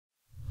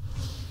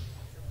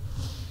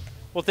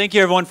Well, thank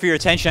you everyone for your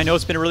attention. I know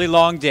it's been a really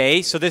long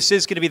day, so this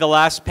is going to be the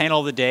last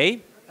panel of the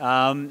day.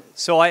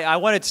 So I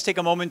wanted to take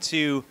a moment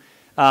to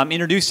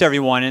introduce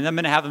everyone, and I'm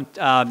going to have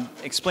them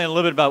explain a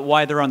little bit about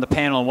why they're on the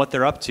panel and what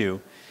they're up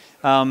to.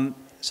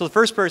 So the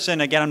first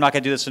person, again, I'm not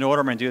going to do this in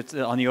order. I'm going to do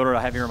it on the order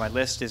I have here on my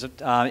list, is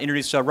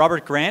introduce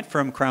Robert Grant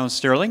from Crown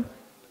Sterling.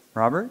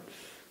 Robert.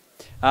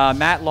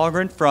 Matt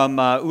Loughran from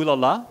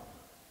Uulala.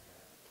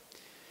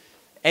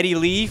 Eddie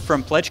Lee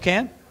from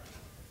Pledgecamp.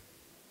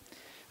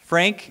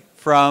 Frank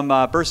from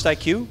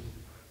BurstIQ.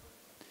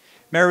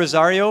 Mayor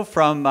Rosario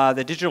from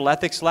the Digital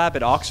Ethics Lab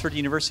at Oxford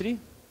University.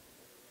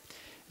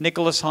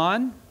 Nicholas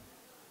Haan,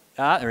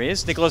 there he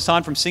is, Nicholas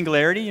Haan from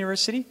Singularity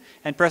University,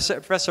 and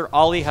Professor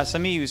Ali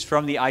Hassami, who's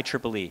from the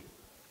IEEE.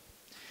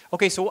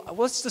 Okay, so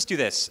let's just do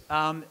this.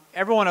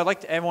 Everyone, I'd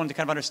like everyone to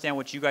kind of understand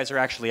what you guys are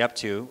actually up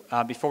to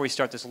before we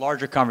start this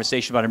larger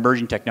conversation about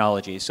emerging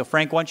technologies. So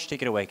Frank, why don't you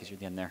take it away, because you're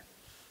the end there.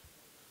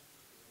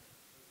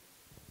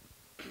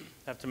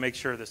 Have to make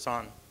sure this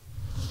on.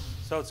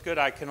 So it's good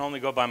I can only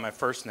go by my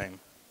first name.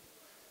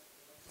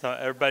 So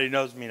everybody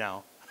knows me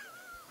now.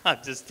 I'm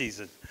just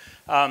teasing.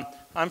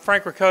 I'm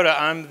Frank Ricotta.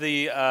 I'm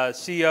the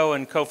CEO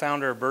and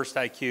co-founder of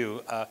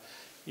BurstIQ.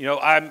 You know,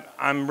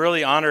 I'm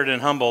really honored and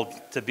humbled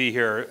to be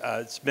here.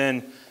 It's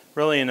been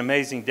really an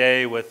amazing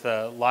day with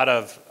a lot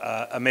of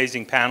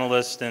amazing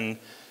panelists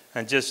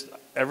and just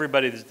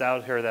everybody that's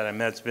out here that I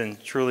met. It's been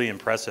truly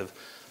impressive.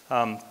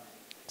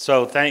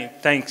 So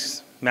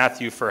thanks,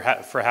 Matthew, for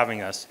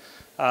having us.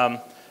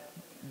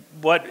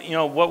 What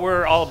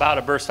we're all about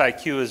at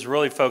BurstIQ is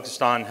really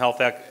focused on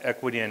health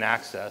equity and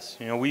access.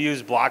 You know, we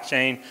use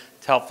blockchain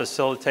to help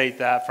facilitate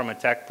that from a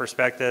tech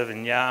perspective.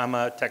 And yeah, I'm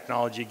a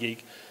technology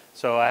geek,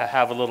 so I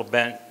have a little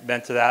bent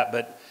to that.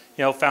 But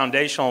you know,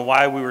 foundational,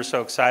 why we were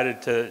so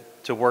excited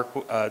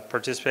to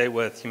participate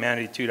with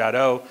Humanity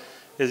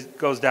 2.0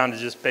 goes down to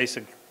just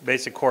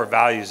basic core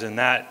values, and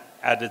that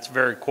at its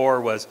very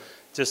core was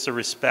just the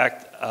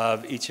respect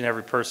of each and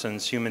every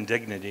person's human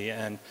dignity.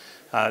 And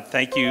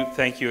thank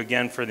you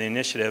again for the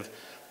initiative.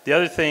 The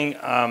other thing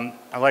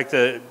I'd like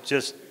to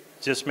just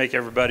make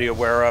everybody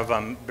aware of,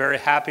 I'm very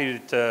happy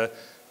to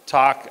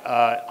talk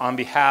on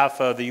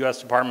behalf of the U.S.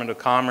 Department of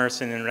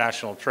Commerce and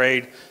International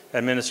Trade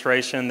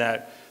Administration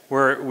that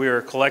we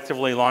are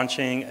collectively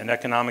launching an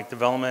economic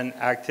development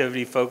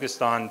activity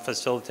focused on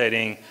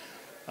facilitating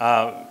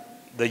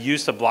the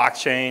use of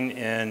blockchain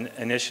in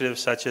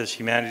initiatives such as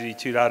Humanity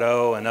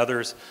 2.0 and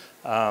others,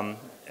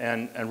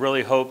 and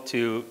really hope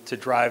to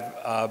drive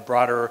a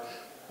broader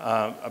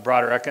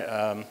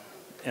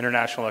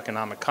international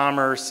economic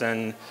commerce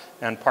and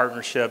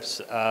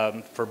partnerships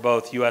for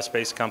both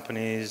U.S.-based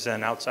companies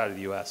and outside of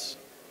the U.S.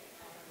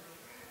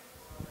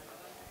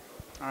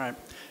 All right.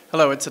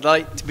 Hello, it's a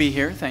delight to be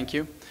here. Thank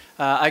you.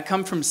 I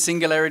come from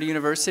Singularity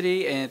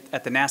University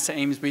at the NASA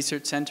Ames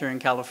Research Center in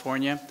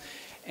California.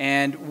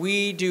 And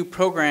we do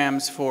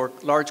programs for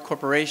large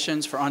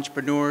corporations, for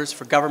entrepreneurs,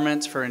 for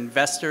governments, for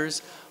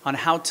investors on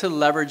how to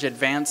leverage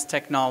advanced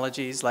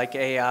technologies like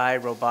AI,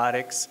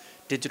 robotics,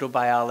 digital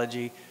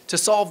biology to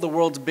solve the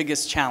world's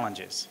biggest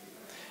challenges.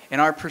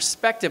 And our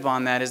perspective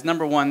on that is,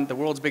 number one, the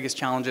world's biggest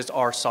challenges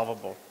are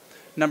solvable.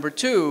 Number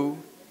two,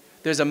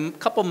 there's a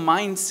couple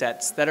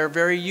mindsets that are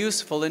very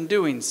useful in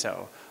doing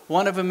so.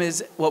 One of them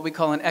is what we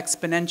call an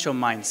exponential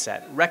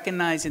mindset,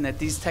 recognizing that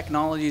these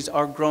technologies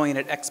are growing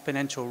at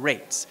exponential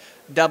rates,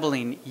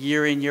 doubling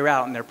year in, year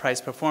out in their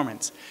price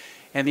performance.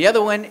 And the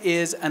other one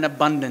is an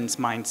abundance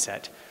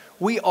mindset.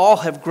 We all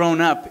have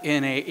grown up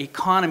in an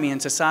economy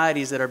and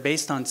societies that are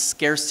based on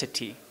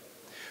scarcity,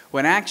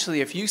 when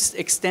actually if you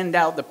extend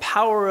out the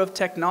power of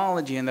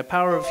technology and the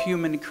power of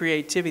human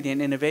creativity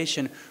and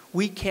innovation,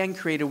 we can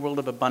create a world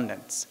of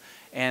abundance.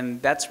 And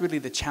that's really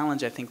the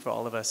challenge, I think, for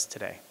all of us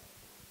today.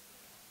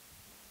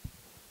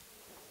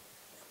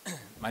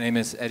 My name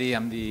is Eddie.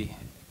 I'm the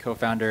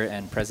co-founder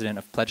and president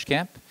of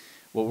Pledgecamp.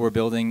 What we're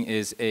building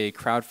is a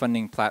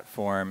crowdfunding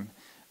platform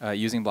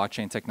using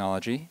blockchain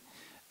technology.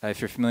 If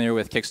you're familiar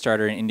with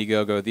Kickstarter and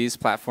Indiegogo, these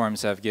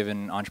platforms have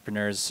given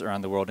entrepreneurs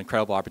around the world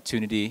incredible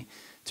opportunity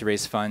to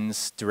raise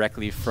funds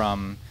directly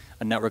from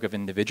a network of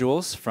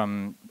individuals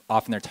from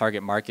often their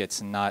target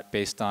markets and not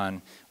based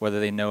on whether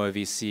they know a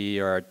VC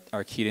or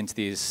are keyed into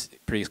these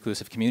pretty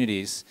exclusive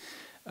communities.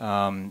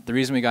 The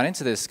reason we got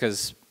into this is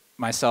because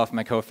myself and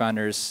my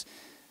co-founders,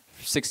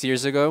 6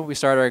 years ago, we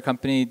started our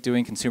company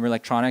doing consumer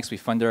electronics. We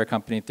funded our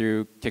company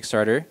through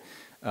Kickstarter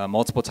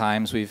multiple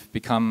times. We've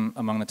become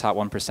among the top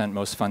 1%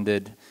 most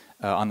funded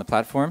on the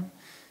platform.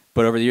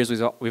 But over the years,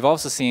 we've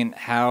also seen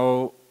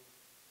how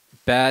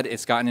bad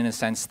it's gotten in a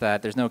sense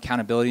that there's no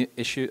accountability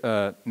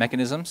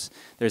mechanisms.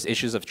 There's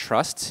issues of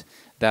trust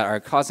that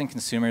are causing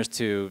consumers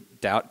to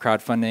doubt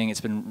crowdfunding.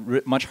 It's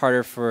been much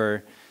harder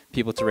for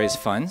people to raise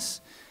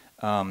funds.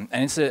 And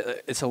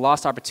it's a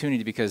lost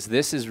opportunity because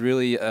this is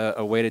really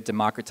a way to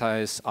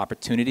democratize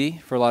opportunity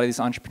for a lot of these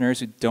entrepreneurs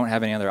who don't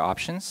have any other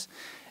options.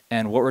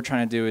 And what we're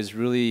trying to do is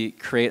really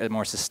create a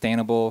more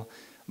sustainable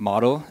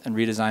model and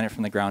redesign it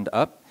from the ground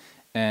up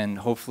and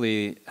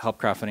hopefully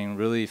help crowdfunding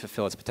really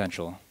fulfill its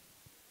potential.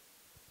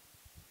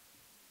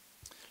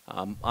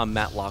 I'm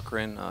Matt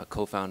Loughran,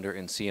 co-founder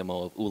and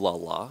CMO of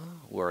Uulala.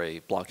 We're a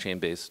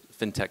blockchain-based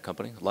fintech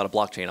company, a lot of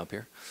blockchain up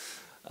here.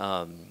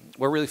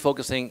 We're really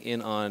focusing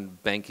in on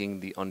banking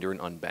the under and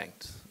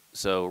unbanked.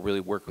 So really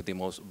work with the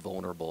most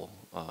vulnerable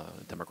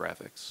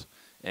demographics.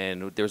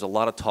 And there's a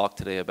lot of talk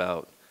today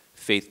about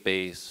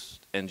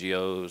faith-based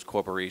NGOs,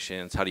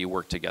 corporations, how do you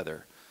work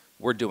together?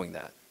 We're doing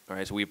that, all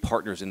right? So we have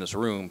partners in this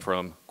room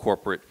from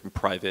corporate and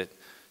private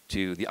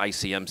to the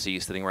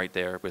ICMC sitting right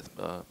there with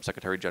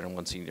Secretary General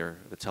Monsignor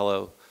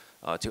Vitello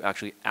to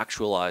actually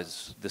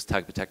actualize this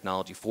type of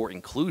technology for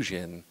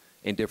inclusion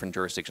in different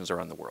jurisdictions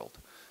around the world.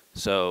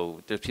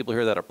 So there's people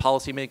here that are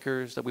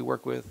policymakers that we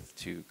work with,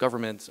 to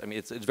governments. I mean,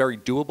 it's very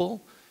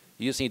doable.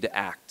 You just need to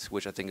act,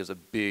 which I think is a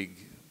big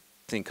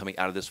thing coming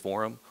out of this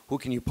forum. Who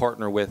can you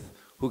partner with?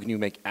 Who can you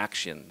make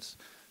actions?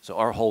 So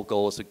our whole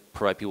goal is to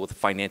provide people with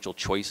financial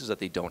choices that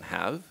they don't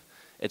have.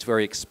 It's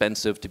very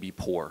expensive to be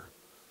poor.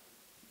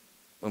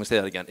 Let me say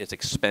that again. It's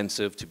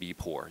expensive to be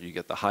poor. You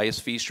get the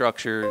highest fee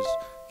structures.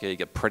 Okay, you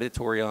get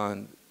predatory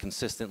on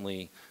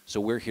consistently.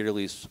 So we're here to at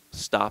least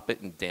stop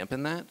it and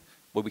dampen that.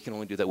 But we can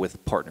only do that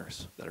with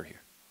partners that are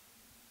here.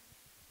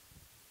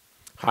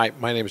 Hi,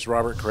 my name is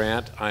Robert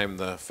Grant. I'm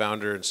the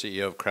founder and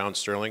CEO of Crown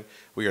Sterling.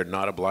 We are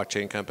not a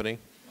blockchain company.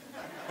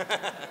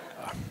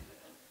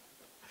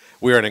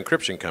 We are an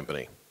encryption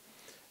company.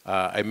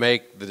 I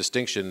make the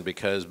distinction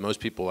because most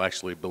people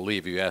actually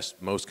believe, you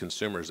ask most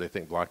consumers, they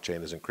think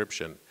blockchain is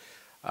encryption.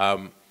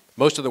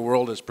 Most of the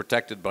world is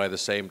protected by the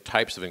same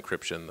types of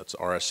encryption. That's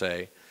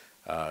RSA,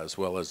 as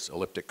well as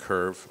elliptic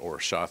curve or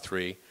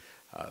SHA-3.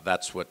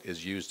 That's what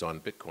is used on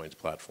Bitcoin's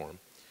platform.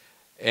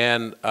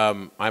 And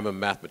I'm a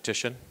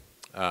mathematician.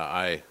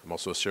 I am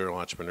also a serial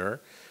entrepreneur.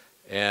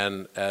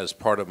 And as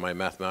part of my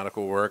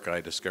mathematical work,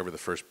 I discovered the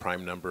first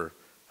prime number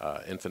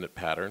infinite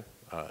pattern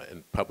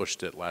and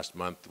published it last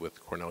month with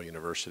Cornell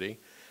University.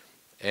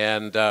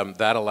 And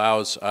that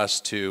allows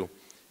us to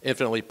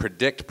infinitely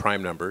predict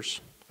prime numbers.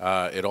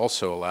 It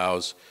also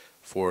allows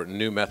for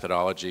new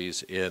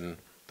methodologies in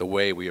the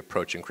way we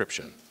approach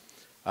encryption,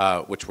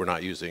 which we're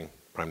not using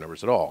prime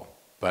numbers at all.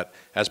 But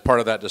as part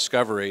of that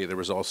discovery, there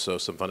was also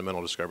some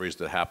fundamental discoveries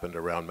that happened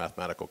around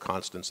mathematical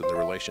constants and their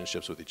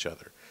relationships with each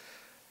other.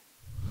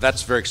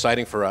 That's very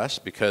exciting for us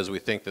because we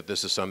think that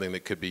this is something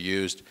that could be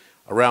used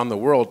around the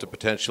world to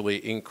potentially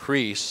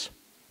increase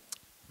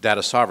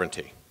data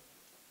sovereignty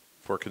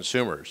for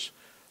consumers,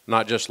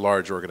 not just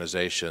large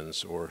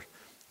organizations or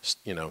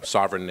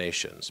sovereign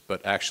nations,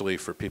 but actually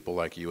for people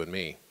like you and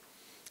me.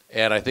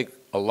 And I think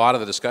a lot of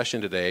the discussion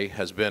today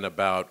has been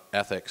about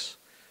ethics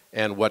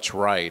and what's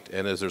right,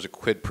 and as there's a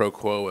quid pro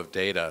quo of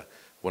data,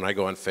 when I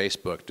go on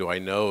Facebook, do I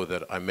know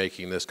that I'm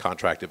making this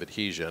contract of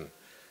adhesion?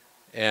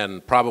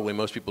 And probably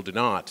most people do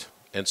not.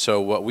 And so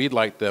what we'd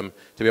like them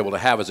to be able to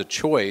have is a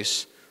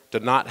choice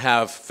to not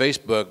have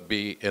Facebook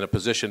be in a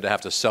position to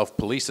have to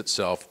self-police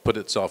itself, put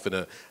itself in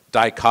a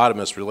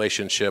dichotomous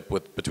relationship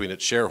between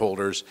its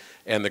shareholders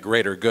and the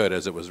greater good,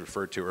 as it was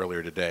referred to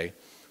earlier today,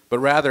 but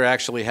rather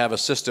actually have a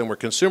system where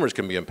consumers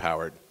can be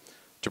empowered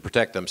to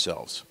protect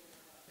themselves.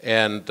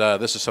 And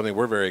this is something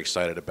we're very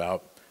excited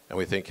about and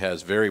we think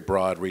has very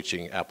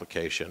broad-reaching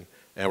application,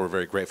 and we're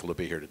very grateful to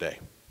be here today.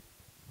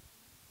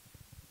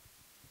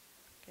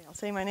 Okay, I'll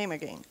say my name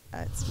again.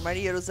 It's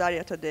Maria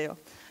Rosario Tadeo.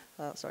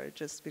 Sorry,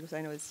 just because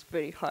I know it's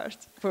very hard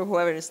for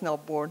whoever is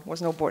not born,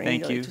 was not born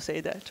in Italy to say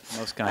that.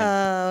 Most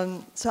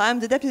kind. So I'm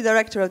the Deputy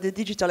Director of the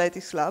Digital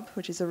Ethics Lab,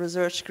 which is a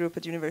research group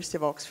at the University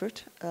of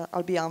Oxford.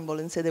 I'll be humble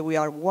and say that we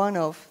are one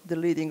of the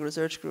leading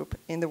research groups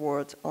in the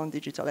world on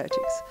digital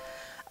ethics.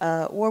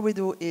 What we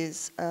do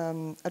is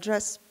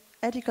address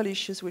ethical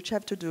issues which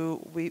have to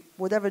do with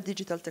whatever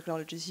digital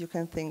technologies you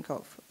can think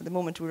of. At the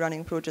moment, we're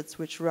running projects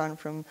which run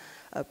from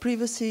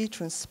privacy,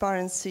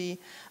 transparency,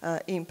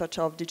 impact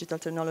of digital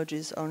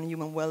technologies on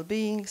human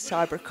well-being,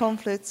 cyber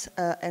conflicts,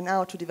 and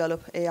how to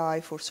develop AI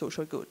for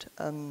social good,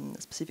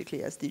 specifically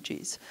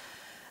SDGs.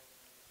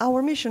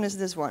 Our mission is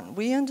this one.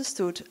 We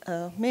understood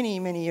many,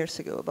 many years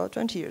ago, about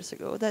 20 years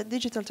ago, that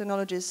digital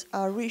technologies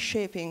are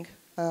reshaping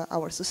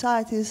our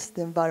societies,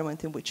 the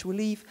environment in which we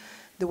live,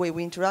 the way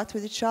we interact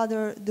with each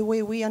other, the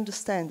way we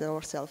understand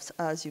ourselves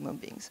as human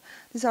beings.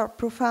 These are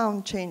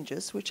profound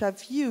changes which have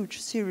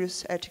huge,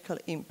 serious ethical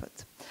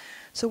impact.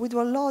 So we do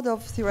a lot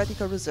of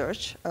theoretical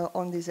research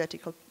on these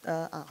ethical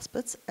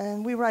aspects,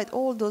 and we write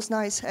all those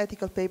nice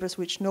ethical papers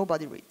which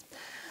nobody reads.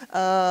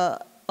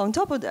 On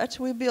top of that,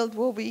 we build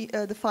what we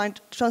define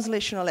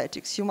translational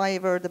ethics. You might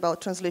have heard about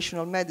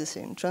translational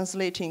medicine,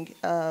 translating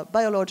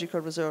biological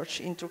research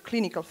into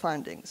clinical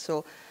findings.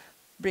 So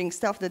bring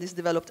stuff that is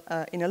developed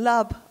in a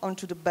lab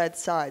onto the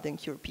bedside and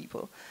cure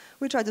people.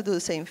 We try to do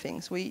the same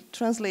things. We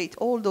translate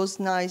all those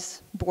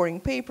nice, boring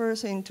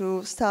papers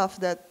into stuff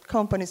that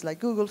companies like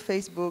Google,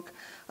 Facebook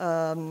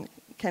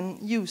can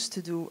use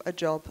to do a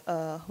job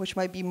which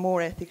might be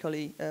more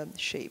ethically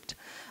shaped.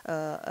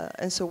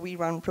 And so we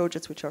run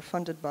projects which are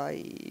funded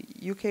by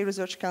UK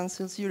research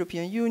councils,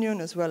 European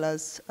Union, as well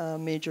as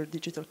major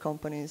digital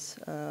companies.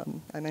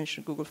 I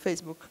mentioned Google,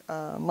 Facebook,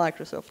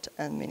 Microsoft,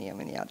 and many,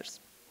 many others.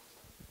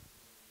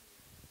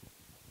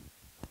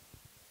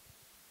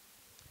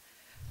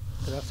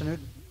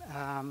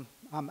 afternoon.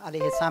 I'm Ali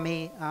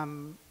Hassami.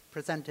 I'm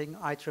presenting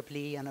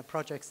IEEE and the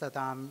projects that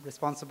I'm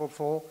responsible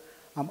for.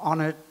 I'm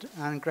honored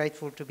and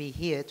grateful to be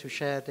here to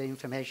share the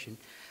information.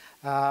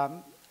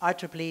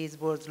 IEEE is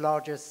the world's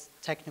largest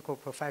technical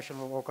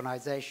professional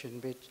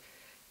organization with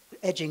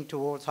edging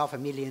towards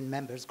 500,000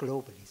 members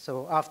globally.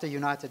 So after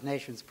United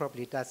Nations,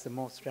 probably that's the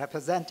most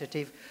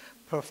representative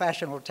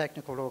professional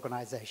technical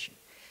organization.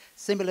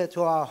 Similar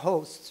to our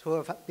hosts who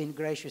have been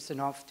gracious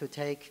enough to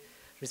take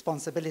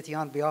responsibility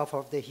on behalf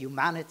of the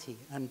humanity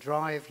and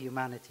drive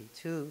humanity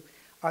too,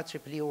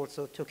 IEEE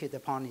also took it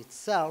upon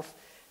itself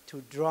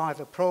to drive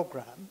a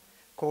program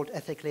called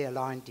Ethically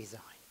Aligned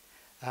Design.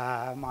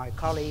 My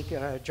colleague,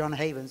 John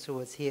Havens, who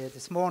was here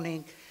this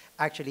morning,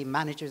 actually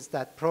manages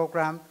that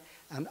program,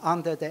 and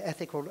under the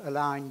Ethical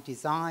Aligned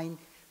Design,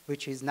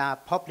 which is now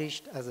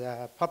published as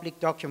a public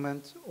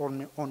document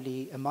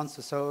only a month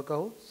or so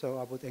ago, so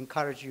I would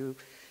encourage you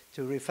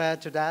to refer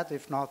to that.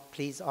 If not,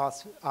 please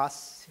ask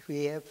us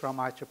here from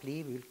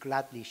IEEE. We'll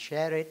gladly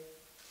share it.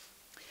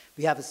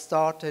 We have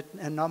started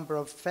a number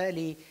of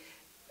fairly,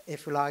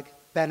 if you like,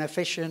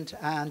 beneficent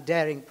and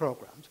daring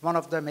programs. One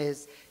of them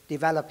is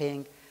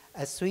developing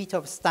a suite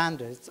of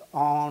standards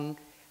on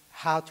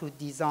how to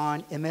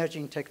design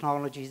emerging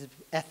technologies with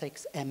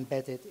ethics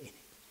embedded in it.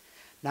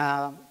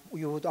 Now,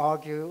 you would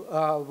argue,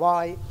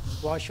 why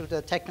should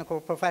a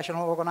technical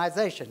professional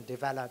organization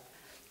develop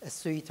a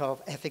suite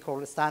of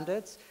ethical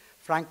standards?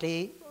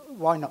 Frankly,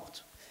 why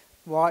not?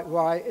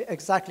 Why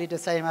exactly the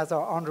same as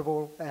our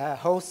honorable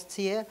hosts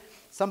here?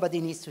 Somebody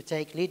needs to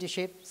take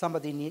leadership.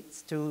 Somebody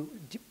needs to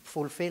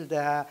fulfill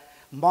their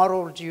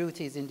moral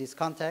duties in this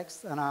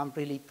context, and I'm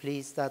really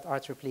pleased that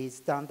IEEE has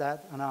done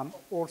that, and I'm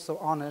also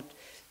honored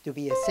to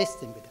be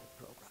assisting with that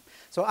program.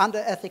 So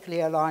under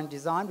Ethically Aligned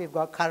Design, we've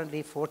got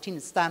currently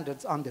 14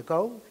 standards on the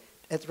go,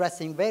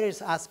 addressing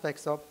various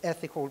aspects of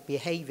ethical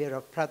behavior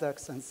of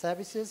products and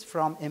services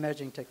from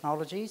emerging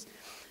technologies.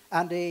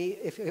 And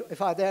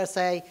if I dare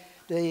say,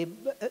 the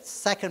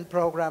second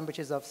program, which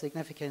is of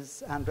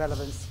significance and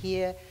relevance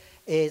here,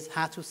 is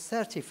how to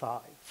certify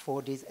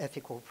for these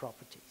ethical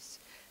properties.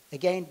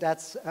 Again,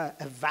 that's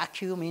a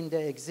vacuum in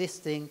the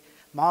existing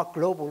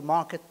global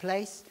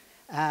marketplace,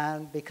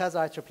 and because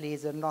IEEE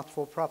is a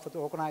not-for-profit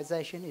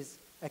organization, is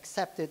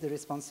accepted the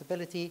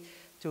responsibility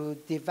to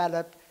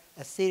develop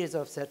a series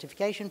of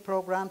certification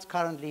programs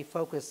currently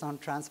focused on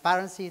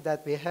transparency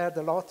that we heard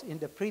a lot in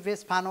the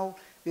previous panel.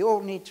 We all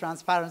need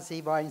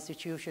transparency by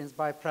institutions,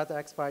 by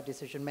products, by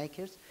decision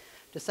makers.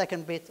 The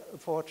second bit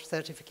for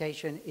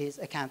certification is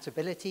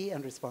accountability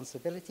and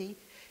responsibility.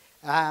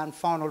 And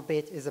final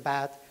bit is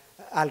about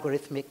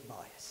algorithmic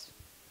bias.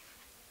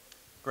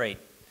 Great.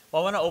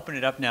 Well, I want to open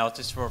it up now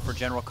just for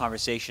general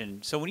conversation.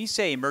 So when you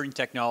say emerging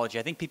technology,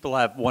 I think people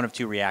have one of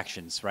two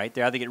reactions, right?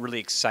 They either get really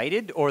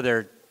excited or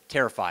they're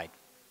terrified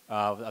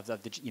of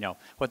the,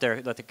 what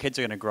the kids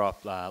are going to grow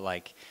up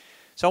like.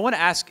 So I want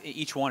to ask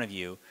each one of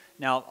you.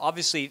 Now,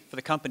 obviously, for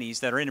the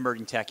companies that are in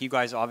emerging tech, you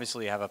guys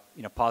obviously have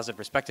a positive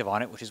perspective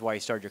on it, which is why you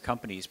started your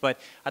companies. But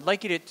I'd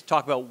like you to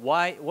talk about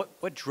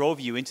what drove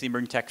you into the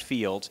emerging tech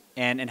field,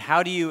 and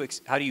how do you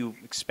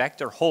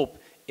expect or hope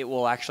it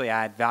will actually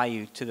add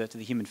value to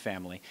the human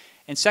family.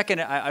 And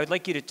second, I would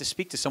like you to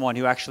speak to someone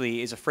who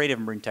actually is afraid of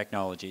emerging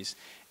technologies,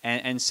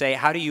 and say,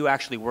 how do you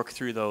actually work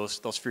through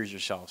those fears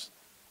yourselves?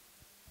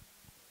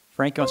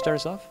 Frank, you want to start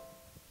us off?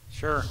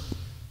 Sure.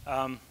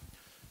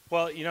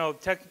 Well,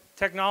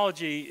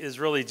 technology is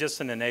really just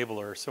an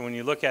enabler. So when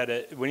you look at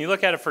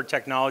it for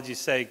technology's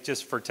sake,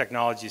 just for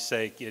technology's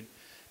sake,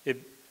 it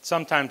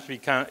sometimes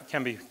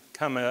can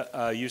become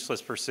a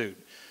useless pursuit.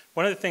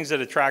 One of the things that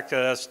attracted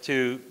us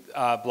to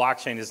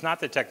blockchain is not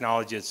the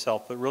technology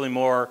itself, but really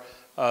more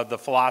the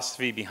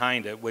philosophy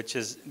behind it, which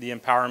is the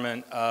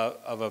empowerment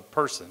of a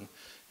person,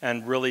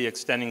 and really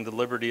extending the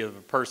liberty of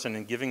a person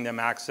and giving them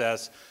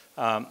access,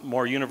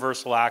 more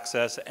universal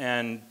access,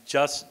 and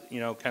just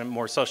kind of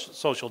more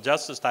social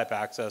justice type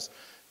access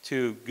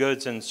to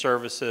goods and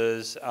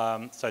services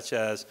such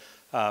as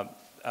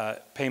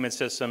payment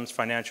systems,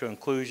 financial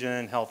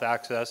inclusion, health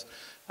access.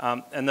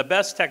 And the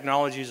best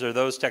technologies are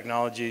those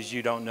technologies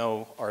you don't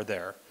know are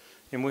there.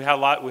 And we have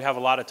a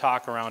lot of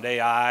talk around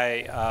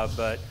AI,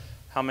 but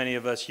how many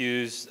of us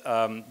use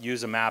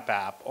a map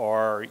app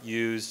or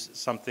use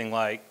something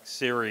like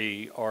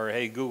Siri or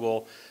Hey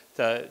Google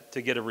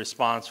to get a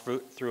response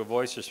through a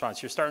voice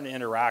response? You're starting to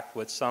interact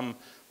with some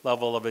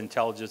level of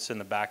intelligence in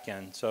the back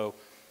end. So,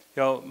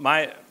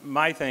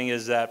 my thing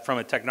is that from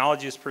a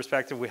technology's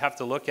perspective, we have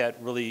to look at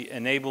really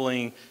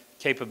enabling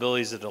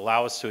capabilities that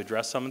allow us to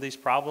address some of these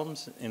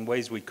problems in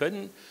ways we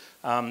couldn't,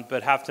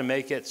 but have to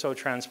make it so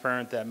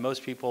transparent that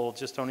most people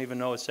just don't even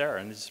know it's there,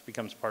 and it just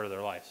becomes part of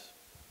their lives.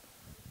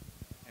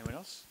 Anyone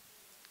else?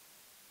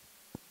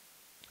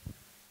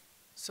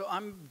 So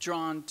I'm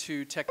drawn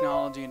to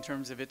technology in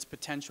terms of its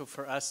potential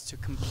for us to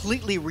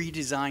completely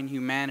redesign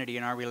humanity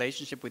and our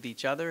relationship with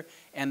each other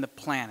and the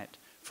planet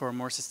for a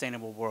more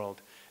sustainable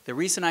world. The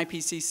recent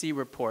IPCC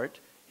report,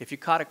 if you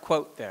caught a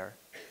quote there,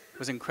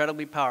 was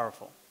incredibly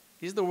powerful.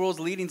 These are the world's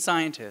leading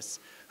scientists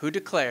who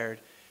declared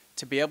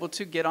to be able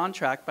to get on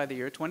track by the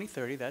year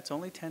 2030, that's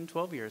only 10,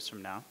 12 years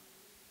from now,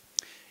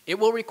 it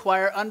will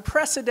require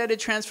unprecedented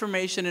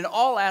transformation in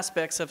all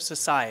aspects of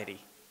society.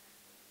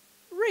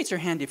 Raise your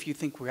hand if you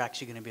think we're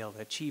actually going to be able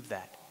to achieve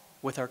that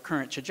with our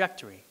current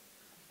trajectory.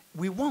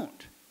 We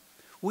won't.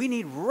 We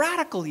need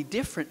radically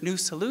different new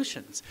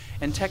solutions.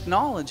 And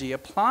technology,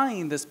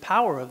 applying this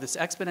power of this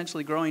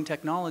exponentially growing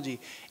technology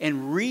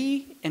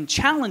and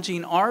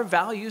challenging our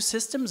value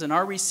systems and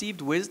our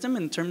received wisdom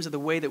in terms of the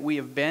way that we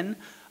have been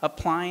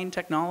applying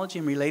technology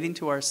and relating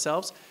to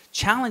ourselves,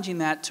 challenging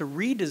that to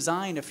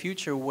redesign a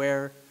future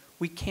where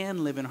we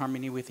can live in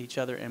harmony with each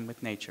other and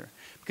with nature.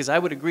 Because I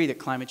would agree that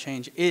climate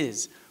change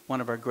is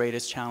one of our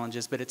greatest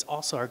challenges, but it's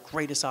also our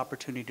greatest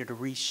opportunity to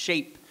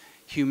reshape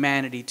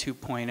humanity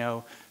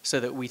 2.0 so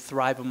that we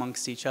thrive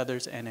amongst each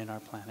others and in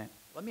our planet.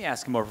 Let me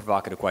ask a more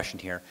provocative question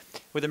here.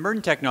 With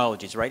emergent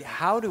technologies, right,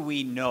 how do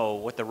we know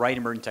what the right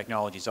emergent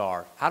technologies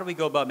are? How do we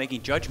go about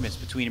making judgments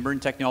between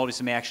emergent technologies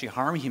that may actually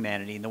harm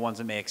humanity and the ones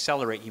that may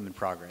accelerate human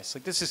progress?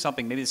 Like, this is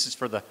something, maybe this is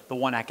for the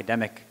one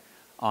academic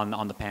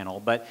on the panel,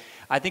 but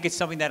I think it's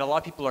something that a lot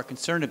of people are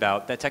concerned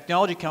about, that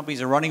technology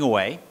companies are running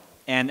away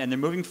and they're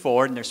moving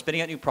forward and they're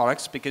spitting out new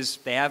products because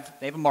they have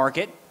a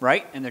market,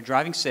 right, and they're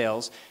driving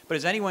sales. But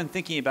is anyone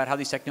thinking about how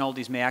these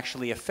technologies may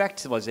actually affect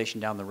civilization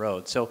down the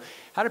road? So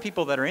how do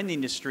people that are in the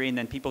industry and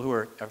then people who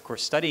are, of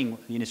course, studying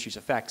the industry's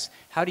effects,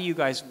 how do you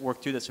guys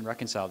work through this and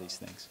reconcile these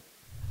things?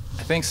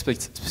 I think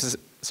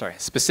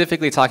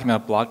specifically talking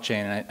about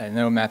blockchain, and I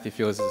know Matthew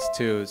feels this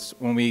too, is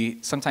when we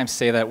sometimes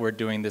say that we're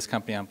doing this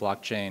company on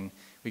blockchain,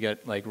 we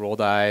get like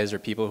rolled eyes or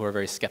people who are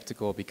very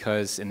skeptical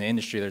because in the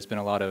industry there's been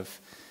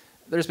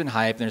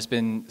hype, there's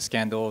been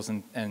scandals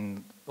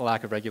and a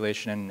lack of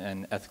regulation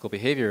and ethical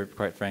behavior,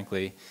 quite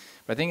frankly.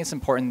 But I think it's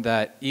important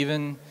that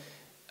even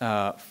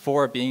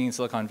for being in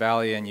Silicon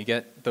Valley and you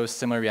get those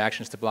similar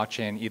reactions to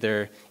blockchain,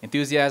 either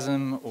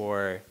enthusiasm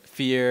or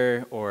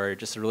fear or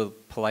just a really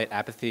polite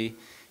apathy,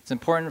 it's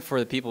important for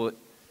the people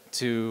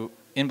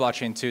in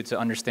blockchain too to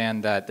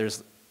understand that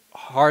there's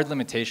hard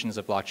limitations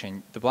of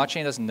blockchain. The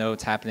blockchain doesn't know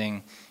what's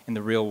happening in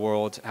the real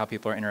world, how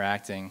people are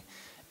interacting.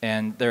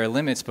 And there are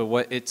limits, but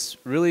what it's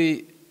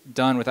really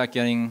done, without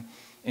getting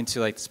into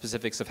like the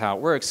specifics of how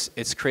it works,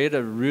 it's created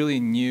a really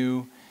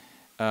new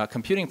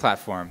computing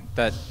platform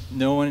that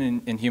no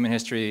one in human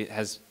history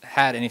has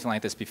had anything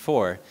like this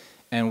before.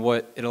 And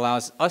what it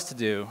allows us to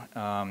do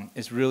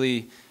is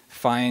really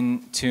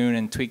fine-tune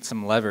and tweak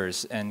some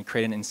levers and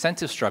create an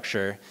incentive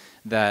structure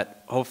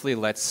that hopefully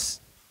lets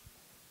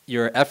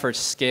your efforts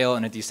scale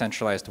in a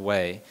decentralized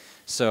way.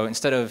 So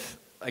instead of,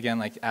 again,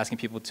 like asking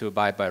people to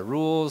abide by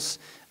rules,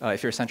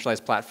 if you're a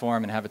centralized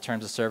platform and have a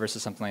terms of service or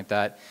something like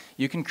that,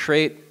 you can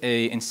create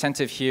an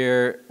incentive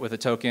here with a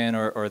token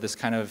or this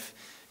kind of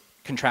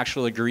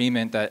contractual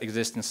agreement that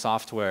exists in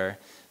software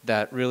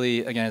that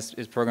really, again,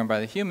 is programmed by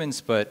the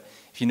humans, but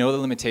if you know the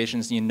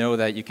limitations and you know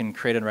that you can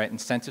create a right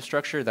incentive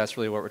structure, that's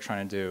really what we're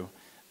trying to do,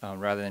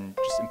 rather than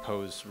just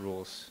impose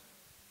rules.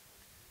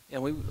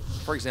 And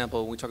for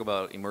example, when we talk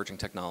about emerging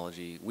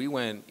technology, we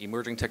went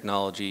emerging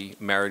technology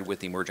married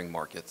with emerging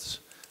markets,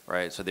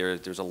 right? So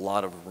there's a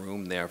lot of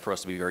room there for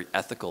us to be very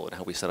ethical in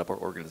how we set up our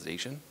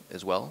organization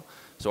as well.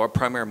 So our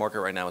primary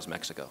market right now is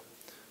Mexico,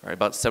 right?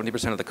 About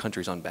 70% of the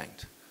country is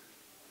unbanked.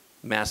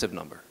 Massive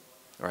number,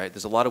 right?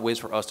 There's a lot of ways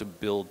for us to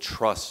build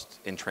trust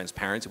and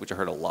transparency, which I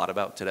heard a lot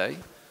about today,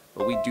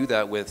 but we do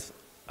that with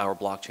our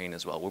blockchain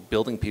as well. We're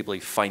building people a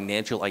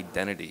financial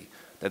identity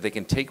that they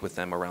can take with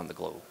them around the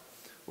globe.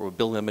 We're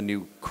building them a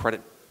new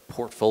credit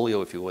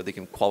portfolio, if you will. They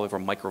can qualify for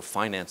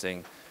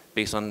microfinancing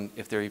based on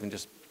if they're even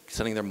just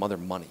sending their mother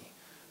money,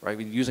 right?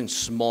 We're using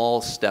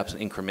small steps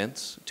and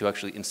increments to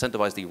actually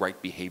incentivize the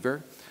right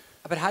behavior.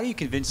 But how do you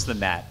convince them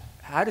that?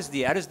 How does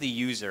the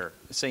user,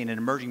 say in an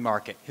emerging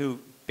market, who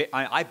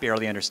I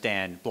barely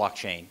understand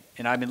blockchain,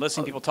 and I've been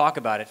listening to people talk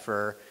about it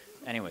for,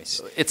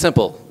 anyways. It's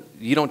simple.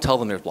 You don't tell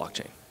them there's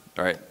blockchain,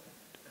 all right?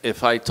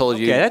 If I told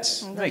you, that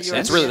makes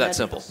sense. It's really that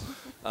simple.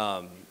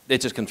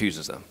 It just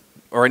confuses them.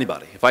 Or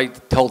anybody. If I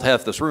told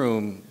half this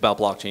room about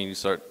blockchain, you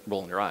start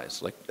rolling your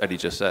eyes, like Eddie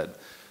just said.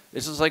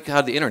 This is like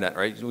how the internet,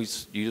 right? You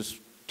just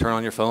turn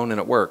on your phone and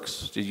it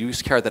works. You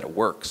just care that it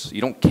works.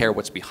 You don't care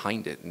what's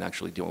behind it and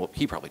actually doing what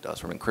he probably does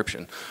from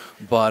encryption.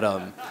 But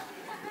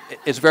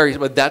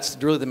but that's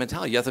really the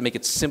mentality. You have to make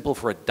it simple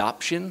for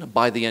adoption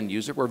by the end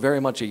user. We're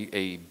very much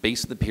a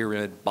base of the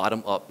pyramid,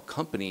 bottom-up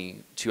company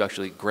to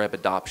actually grab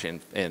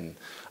adoption. And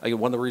again,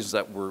 one of the reasons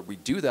that we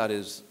do that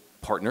is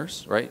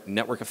partners, right?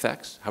 Network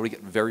effects, how do we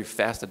get very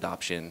fast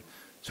adoption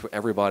so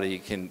everybody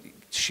can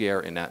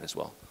share in that as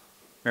well.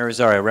 Mayor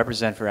Rosario,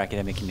 represent for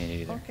academic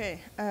community there. Okay,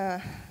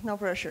 no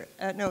pressure.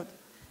 No.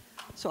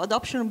 So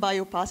adoption by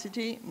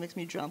opacity makes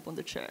me jump on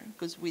the chair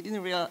because we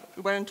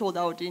weren't told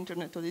how the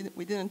internet,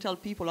 we didn't tell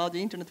people how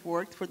the internet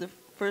worked for the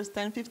first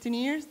 10, 15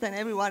 years. Then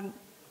everyone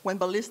went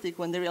ballistic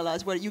when they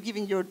realized, well, you're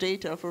giving your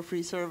data for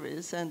free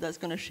service and that's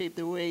going to shape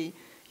the way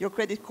your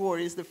credit score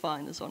is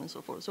defined and so on and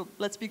so forth. So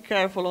let's be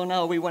careful on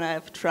how we want to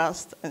have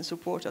trust and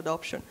support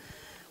adoption.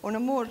 On a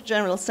more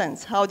general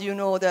sense, how do you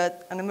know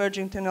that an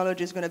emerging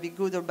technology is going to be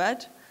good or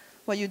bad?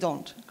 Well, you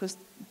don't, because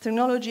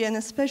technology, and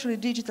especially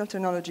digital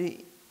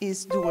technology,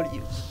 is dual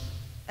use.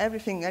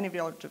 Everything, any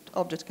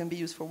object can be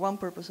used for one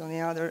purpose or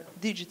the other.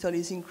 Digital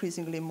is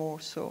increasingly more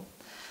so.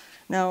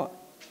 Now,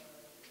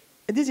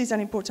 this is an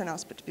important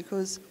aspect,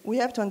 because we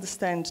have to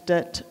understand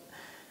that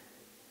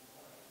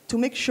to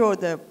make sure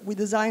that we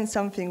design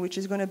something which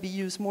is going to be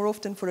used more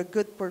often for a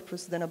good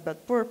purpose than a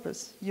bad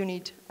purpose, you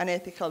need an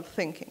ethical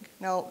thinking.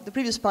 Now, the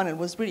previous panel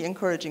was really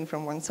encouraging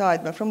from one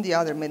side, but from the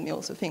other made me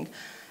also think,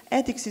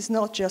 ethics is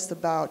not just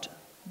about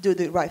do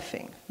the right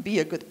thing, be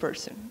a good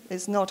person.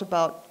 It's not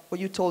about what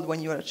you told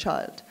when you were a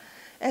child.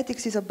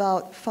 Ethics is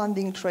about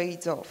funding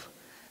trades-off,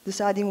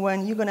 deciding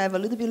when you're going to have a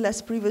little bit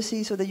less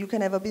privacy so that you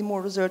can have a bit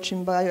more research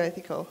in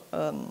bioethical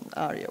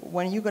area,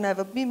 when you're going to have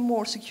a bit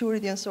more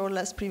security and so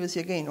less privacy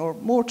again, or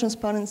more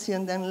transparency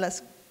and then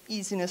less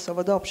easiness of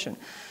adoption.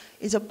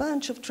 It's a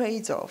bunch of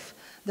trades-off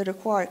that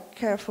require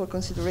careful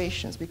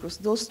considerations, because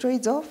those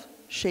trades-off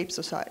shape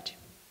society,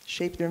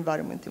 shape the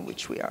environment in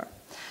which we are.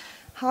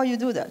 How you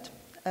do that?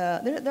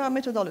 There are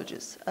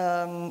methodologies.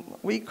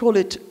 We call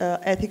it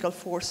ethical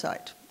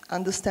foresight.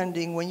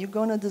 Understanding when you're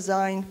going to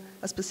design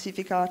a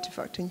specific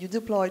artifact and you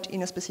deploy it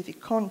in a specific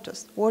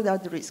context, what are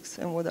the risks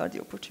and what are the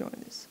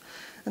opportunities?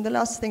 And the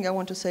last thing I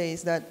want to say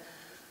is that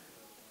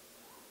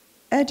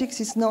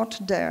ethics is not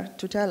there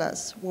to tell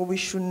us what we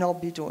should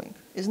not be doing.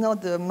 It's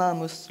not the mom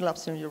who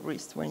slaps on your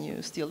wrist when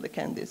you steal the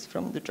candies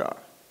from the jar.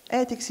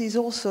 Ethics is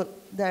also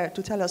there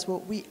to tell us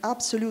what we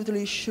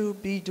absolutely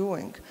should be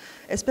doing,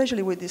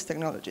 especially with these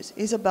technologies.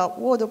 It's about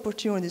what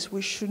opportunities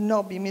we should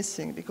not be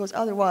missing, because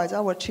otherwise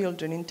our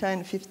children in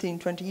 10, 15,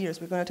 20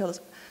 years, we're going to tell us,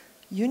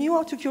 you knew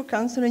how to cure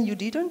cancer and you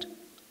didn't?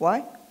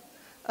 Why?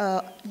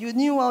 You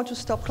knew how to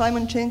stop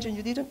climate change and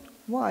you didn't?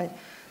 Why?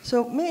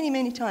 So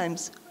many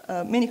times,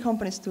 many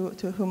companies to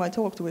whom I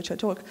talk, to which I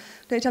talk,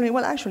 they tell me,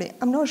 well, actually,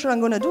 I'm not sure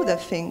I'm going to do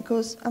that thing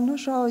because I'm not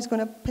sure how it's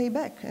going to pay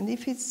back. And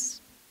if it's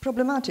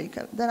problematic,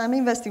 then I'm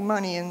investing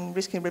money and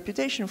risking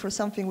reputation for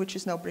something which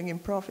is not bringing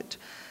profit.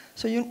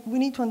 So we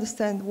need to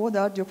understand what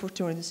are the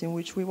opportunities in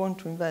which we want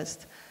to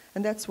invest,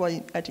 and that's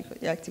why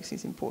ethics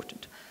is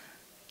important.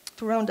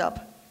 To round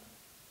up,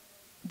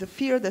 the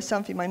fear that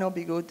something might not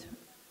be good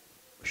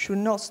should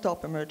not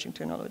stop emerging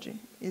technology.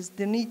 It's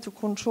the need to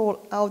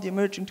control how the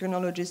emerging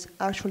technologies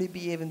actually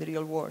behave in the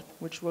real world,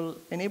 which will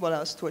enable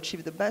us to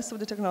achieve the best of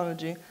the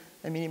technology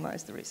and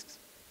minimize the risks.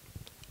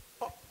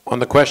 On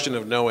the question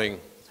of knowing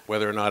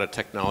whether or not a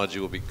technology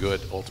will be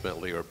good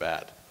ultimately or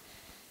bad.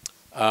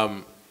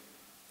 I'm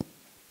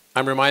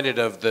reminded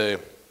of the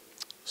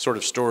sort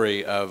of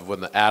story of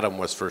when the atom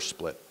was first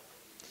split.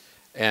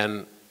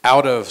 And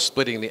out of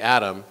splitting the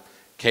atom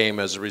came,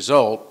 as a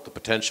result, the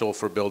potential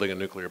for building a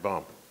nuclear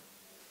bomb.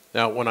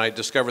 Now, when I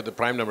discovered the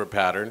prime number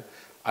pattern,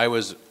 I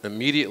was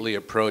immediately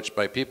approached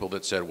by people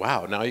that said,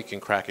 wow, now you can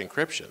crack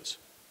encryptions.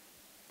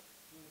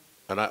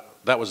 And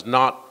that was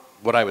not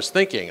what I was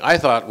thinking. I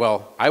thought,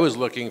 well, I was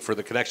looking for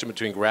the connection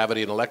between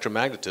gravity and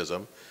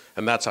electromagnetism,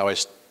 and that's how I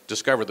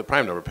discovered the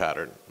prime number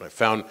pattern. I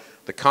found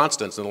the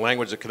constants in the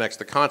language that connects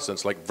the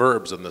constants, like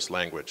verbs in this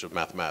language of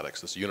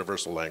mathematics, this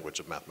universal language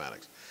of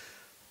mathematics.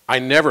 I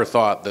never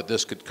thought that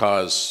this could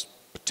cause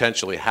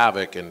potentially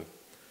havoc in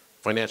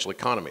financial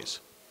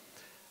economies.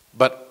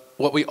 But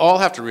what we all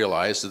have to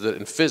realize is that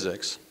in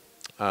physics,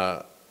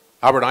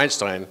 Albert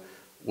Einstein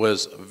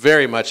was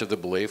very much of the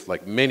belief,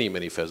 like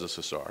many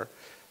physicists are,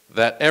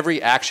 that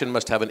every action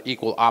must have an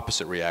equal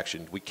opposite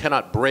reaction. We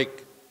cannot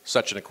break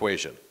such an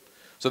equation.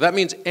 So that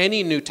means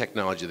any new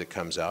technology that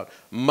comes out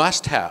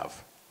must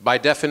have, by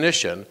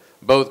definition,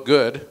 both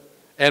good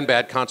and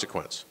bad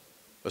consequence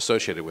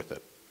associated with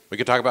it. We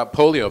could talk about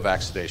polio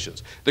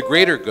vaccinations. The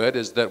greater good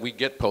is that we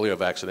get polio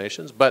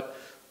vaccinations, but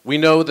we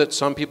know that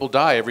some people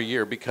die every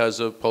year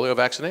because of polio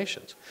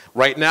vaccinations.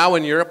 Right now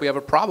in Europe, we have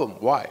a problem.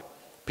 Why?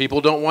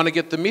 People don't want to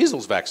get the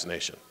measles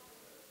vaccination.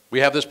 We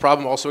have this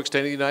problem also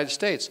extending to the United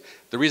States.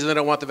 The reason they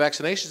don't want the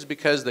vaccinations is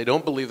because they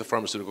don't believe the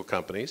pharmaceutical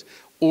companies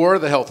or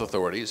the health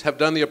authorities have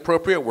done the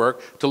appropriate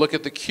work to look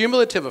at the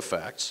cumulative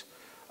effects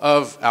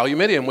of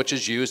aluminium, which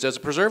is used as a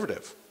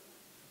preservative.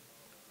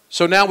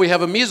 So now we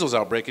have a measles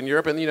outbreak in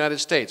Europe and the United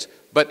States.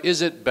 But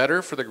is it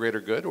better for the greater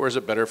good, or is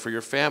it better for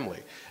your family?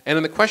 And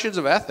in the questions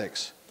of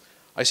ethics,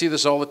 I see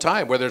this all the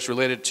time, whether it's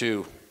related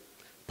to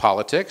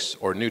politics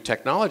or new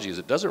technologies,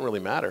 it doesn't really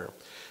matter.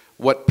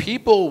 What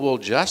people will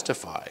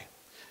justify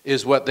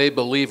is what they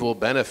believe will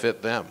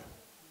benefit them.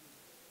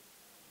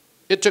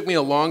 It took me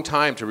a long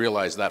time to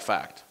realize that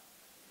fact.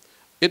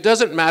 It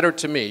doesn't matter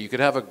to me. You could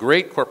have a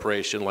great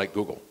corporation like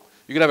Google.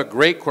 You could have a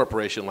great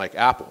corporation like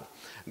Apple.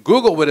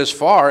 Google went as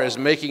far as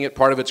making it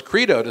part of its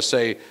credo to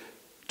say,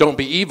 don't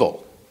be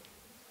evil.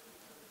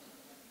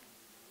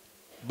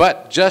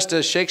 But just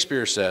as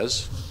Shakespeare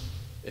says,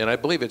 and I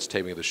believe it's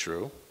Taming the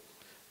Shrew,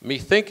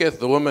 methinketh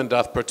the woman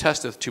doth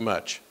protesteth too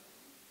much.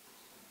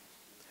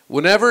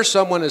 Whenever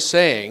someone is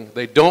saying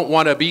they don't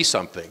want to be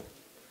something,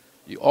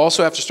 you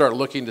also have to start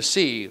looking to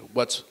see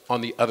what's on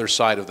the other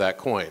side of that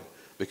coin,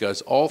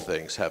 because all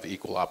things have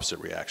equal opposite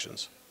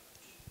reactions.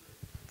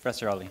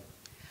 Professor Ali.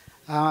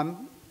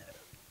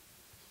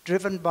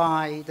 driven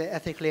by the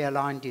ethically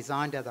aligned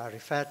design that I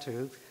referred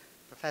to.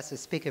 Professor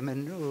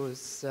Spiekermann,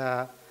 who's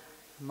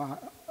my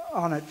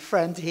honored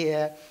friend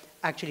here,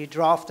 actually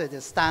drafted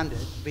a standard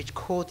which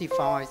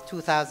codifies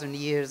 2,000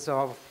 years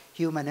of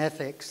human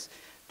ethics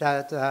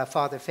that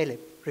Father Philip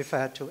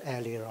referred to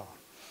earlier on.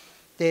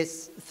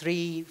 These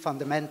three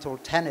fundamental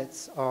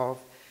tenets of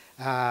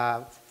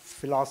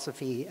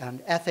philosophy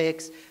and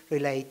ethics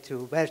relate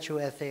to virtue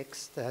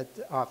ethics that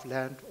I've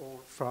learned all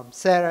from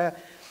Sarah,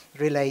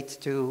 relate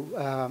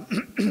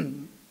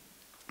to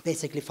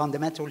basically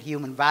fundamental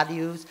human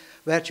values,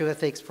 virtue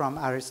ethics from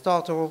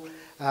Aristotle,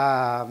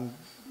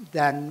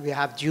 then we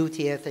have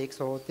duty ethics,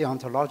 or the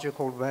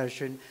ontological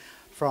version,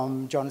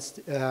 from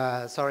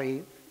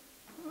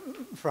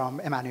from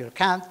Immanuel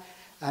Kant,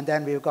 and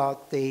then we've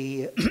got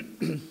the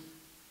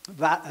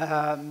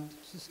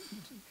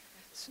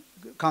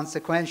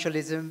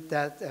consequentialism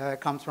that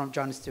comes from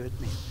John Stuart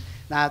Mill.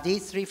 Now,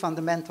 these three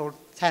fundamental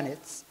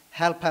tenets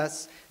help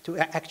us to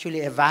actually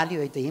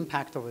evaluate the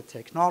impact of a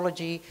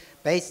technology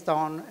based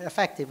on,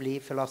 effectively,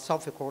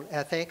 philosophical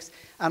ethics.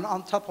 And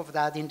on top of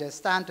that, in the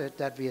standard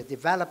that we are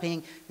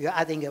developing, we are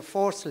adding a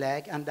fourth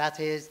leg, and that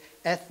is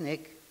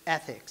ethnic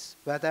ethics,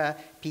 whether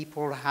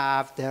people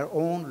have their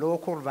own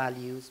local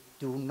values,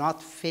 do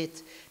not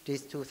fit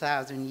this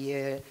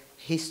 2,000-year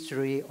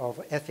history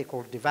of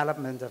ethical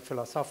development and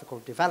philosophical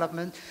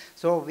development.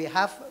 So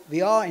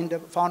we are in the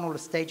final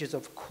stages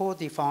of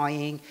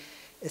codifying,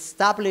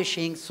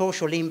 establishing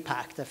social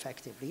impact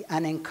effectively,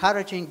 and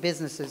encouraging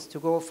businesses to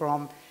go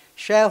from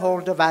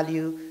shareholder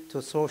value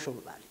to social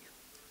value.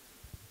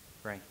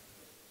 Right.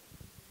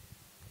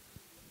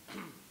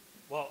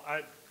 Well,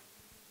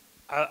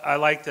 I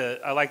like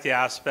the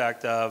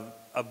aspect of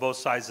both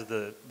sides of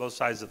the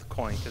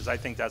coin, because I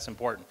think that's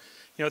important.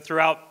 You know,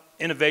 throughout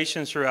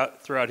innovations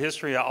throughout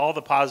history, all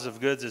the positive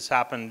goods that's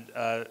happened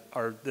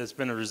that's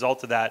been a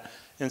result of that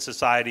in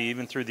society,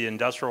 even through the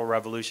Industrial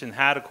Revolution,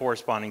 had a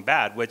corresponding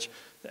bad, which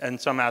in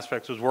some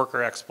aspects was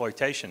worker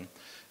exploitation.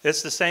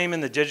 It's the same in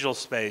the digital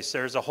space.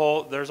 There's a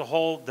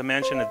whole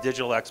dimension of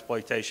digital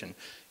exploitation.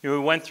 You know,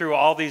 we went through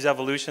all these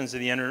evolutions of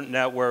the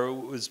internet where it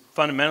was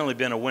fundamentally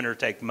been a winner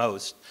take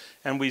most,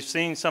 and we've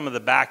seen some of the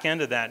back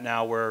end of that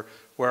now where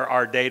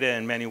our data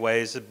in many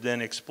ways have been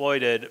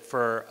exploited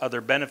for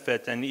other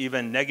benefit and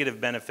even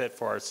negative benefit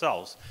for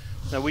ourselves.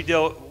 Now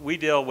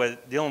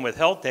dealing with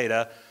health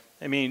data.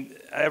 I mean,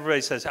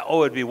 everybody says,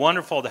 oh, it'd be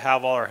wonderful to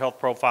have all our health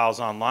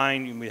profiles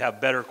online. We have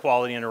better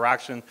quality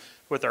interaction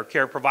with our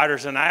care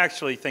providers, and I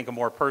actually think a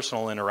more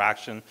personal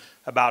interaction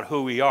about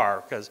who we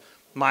are, because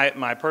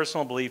my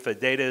personal belief that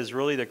data is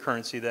really the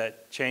currency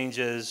that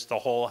changes the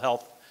whole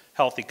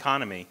health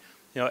economy.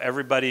 You know,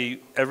 everybody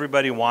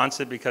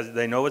wants it because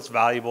they know it's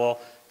valuable.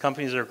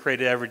 Companies are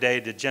created every day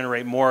to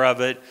generate more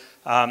of it.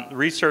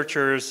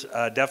 Researchers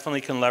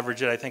definitely can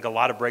leverage it. I think a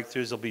lot of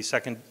breakthroughs will be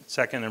second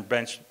and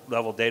bench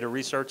level data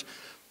research.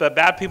 But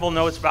bad people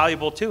know it's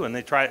valuable too, and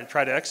they try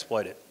to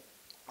exploit it.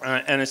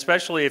 And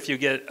especially if you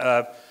get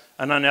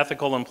an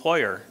unethical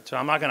employer. So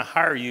I'm not going to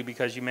hire you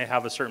because you may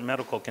have a certain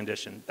medical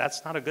condition.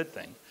 That's not a good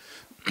thing.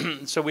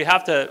 So we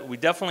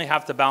definitely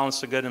have to balance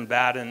the good and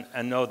bad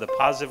and know the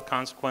positive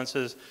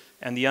consequences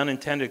and the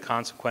unintended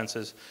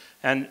consequences.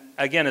 And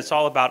again, it's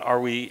all about,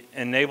 are we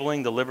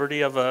enabling the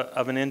liberty of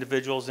an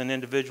individuals and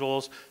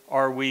individuals?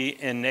 Are we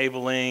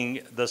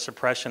enabling the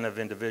suppression of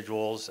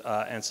individuals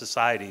and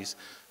societies?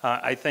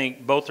 I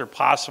think both are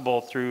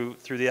possible through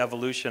the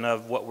evolution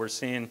of what we're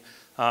seeing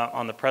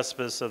on the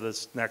precipice of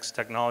this next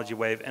technology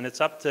wave. And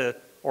it's up to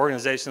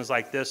organizations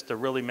like this to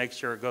really make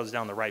sure it goes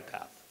down the right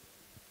path.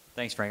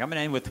 Thanks, Frank. I'm going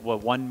to end with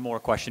one more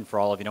question for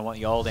all of you. I want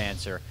you all to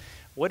answer.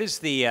 What is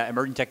the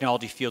emerging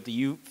technology field that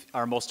you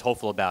are most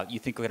hopeful about? You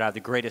think could have the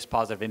greatest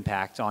positive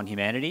impact on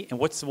humanity? And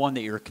what's the one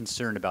that you're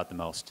concerned about the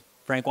most?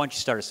 Frank, why don't you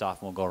start us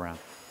off and we'll go around.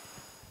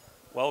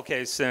 Well,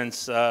 okay,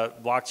 since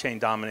blockchain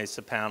dominates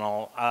the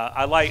panel,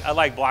 I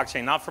like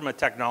blockchain, not from a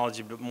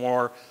technology, but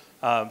more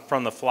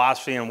from the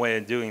philosophy and way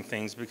of doing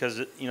things, because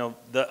you know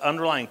the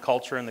underlying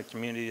culture in the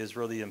community is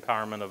really the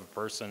empowerment of a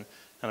person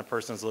and a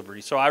person's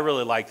liberty. So I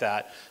really like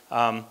that.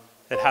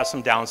 It has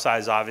some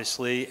downsides,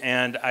 obviously,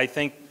 and I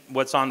think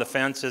what's on the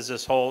fence is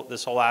this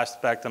whole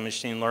aspect of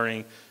machine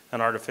learning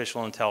and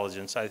artificial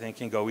intelligence. I think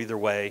can go either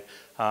way.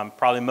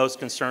 Probably most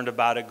concerned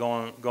about it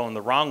going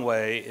the wrong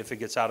way if it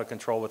gets out of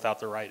control without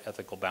the right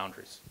ethical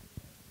boundaries.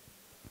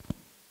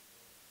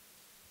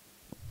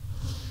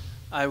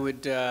 I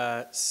would,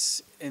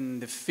 in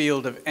the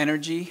field of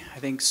energy, I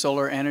think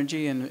solar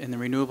energy in the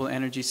renewable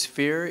energy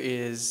sphere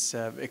is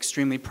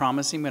extremely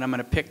promising, but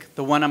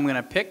the one I'm going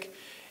to pick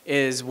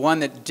is one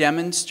that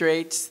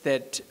demonstrates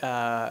that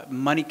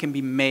money can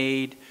be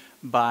made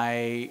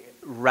by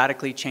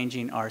radically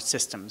changing our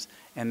systems,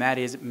 and that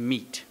is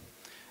meat.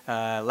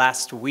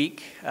 Last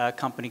week, a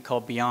company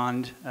called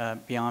Beyond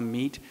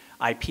Meat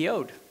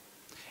IPO'd.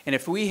 And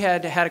if we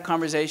had had a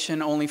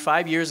conversation only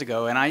 5 years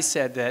ago, and I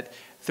said that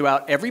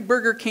throughout every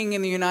Burger King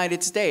in the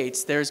United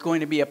States, there's going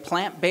to be a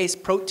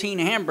plant-based protein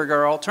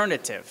hamburger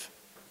alternative,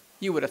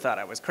 you would have thought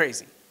I was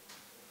crazy.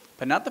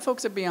 But not the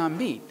folks at Beyond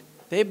Meat.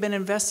 They've been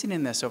investing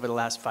in this over the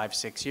last 5,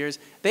 6 years.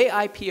 They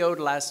IPO'd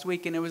last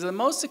week, and it was the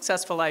most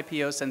successful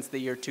IPO since the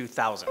year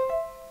 2000.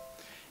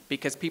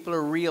 Because people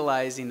are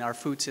realizing our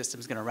food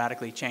system is going to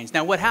radically change.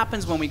 Now, what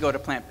happens when we go to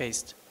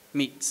plant-based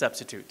meat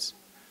substitutes?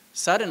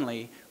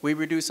 Suddenly, we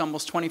reduce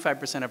almost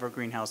 25% of our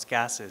greenhouse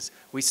gases.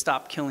 We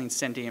stop killing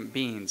sentient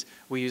beings.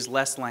 We use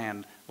less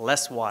land,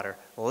 less water,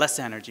 less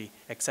energy,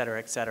 et cetera,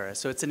 et cetera.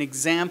 So it's an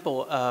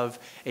example of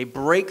a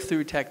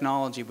breakthrough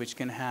technology which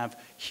can have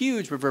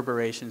huge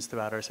reverberations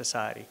throughout our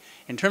society.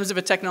 In terms of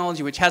a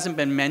technology which hasn't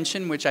been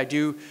mentioned, which I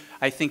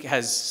think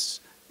has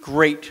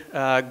great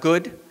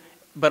good,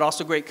 but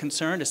also great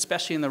concern,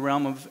 especially in the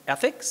realm of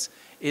ethics,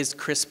 is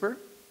CRISPR.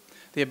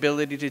 The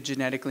ability to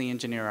genetically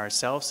engineer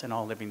ourselves and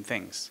all living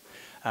things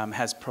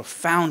has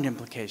profound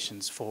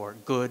implications for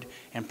good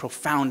and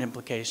profound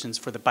implications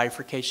for the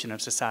bifurcation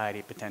of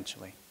society,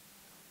 potentially.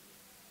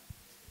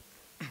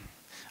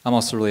 I'm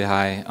also really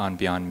high on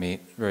Beyond Meat,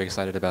 very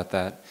excited about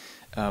that.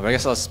 But I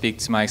guess I'll speak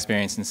to my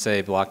experience and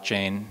say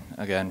blockchain,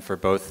 again, for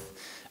both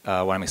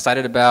what I'm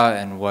excited about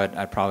and what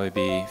I'd probably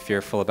be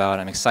fearful about.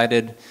 I'm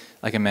excited,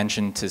 like I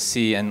mentioned, to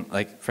see, and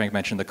like Frank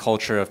mentioned, the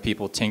culture of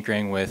people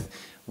tinkering with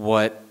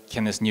what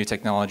can this new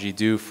technology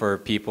do for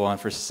people and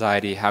for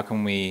society? How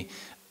can we,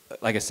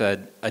 like I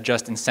said,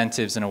 adjust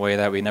incentives in a way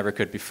that we never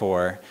could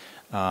before,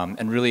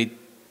 and really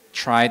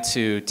try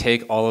to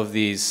take all of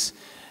these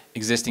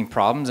existing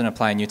problems and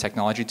apply new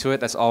technology to it?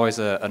 That's always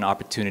an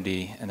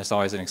opportunity, and it's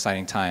always an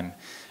exciting time.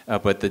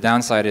 But the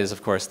downside is,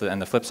 of course, and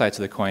the flip side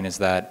to the coin is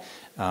that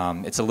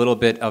it's a little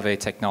bit of a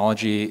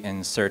technology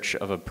in search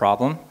of a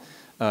problem,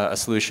 a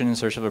solution in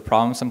search of a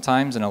problem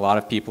sometimes, and a lot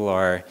of people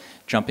are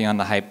jumping on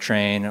the hype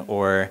train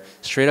or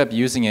straight up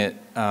using it,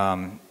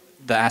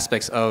 the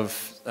aspects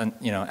of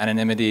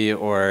anonymity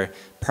or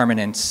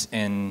permanence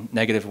in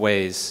negative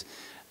ways.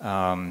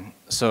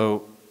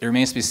 So it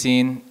remains to be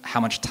seen how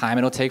much time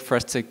it'll take for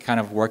us to kind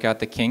of work out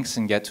the kinks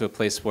and get to a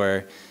place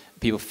where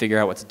people figure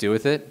out what to do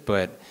with it.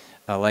 But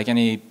like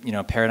any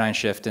paradigm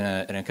shift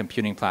in a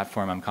computing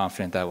platform, I'm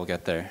confident that we'll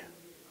get there.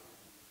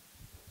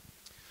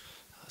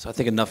 So I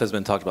think enough has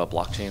been talked about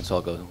blockchain, so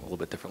I'll go a little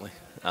bit differently.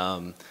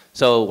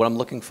 So what I'm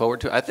looking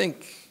forward to, I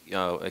think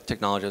a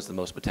technology has the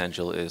most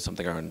potential is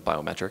something around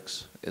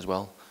biometrics as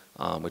well.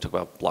 We talk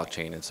about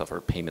blockchain and stuff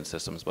for payment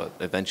systems, but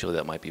eventually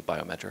that might be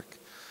biometric.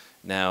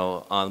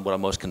 Now, on what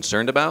I'm most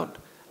concerned about,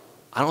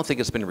 I don't think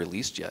it's been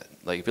released yet.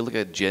 Like if you look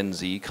at Gen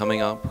Z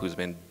coming up, who's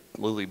been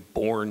literally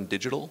born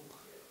digital,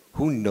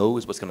 who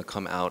knows what's going to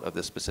come out of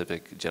this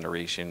specific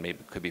generation? Maybe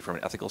it could be from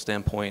an ethical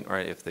standpoint,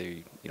 right? If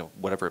they,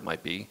 whatever it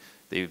might be,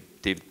 they've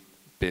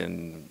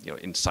been,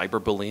 in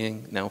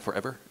cyberbullying now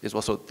forever as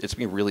well. So it's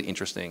been really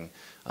interesting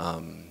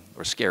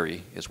or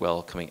scary as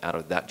well coming out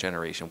of that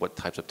generation. What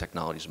types of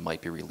technologies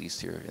might be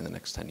released here in the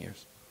next 10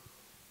 years?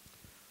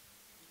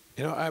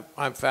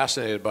 I'm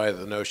fascinated by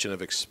the notion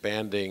of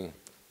expanding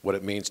what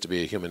it means to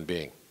be a human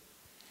being.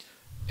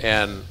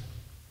 And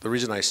the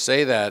reason I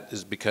say that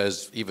is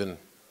because even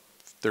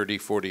 30,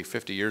 40,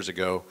 50 years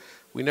ago,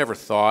 we never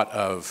thought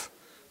of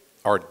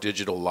our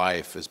digital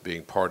life as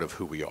being part of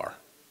who we are.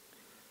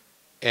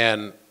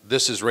 And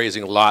this is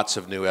raising lots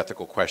of new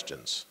ethical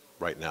questions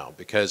right now,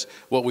 because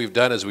what we've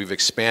done is we've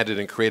expanded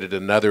and created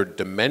another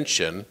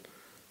dimension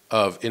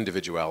of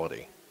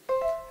individuality.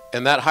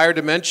 And that higher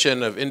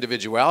dimension of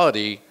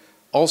individuality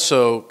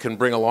also can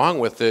bring along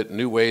with it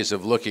new ways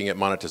of looking at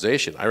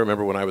monetization. I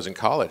remember when I was in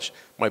college,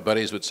 my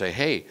buddies would say,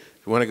 hey,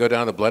 you want to go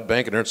down to the blood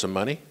bank and earn some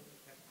money?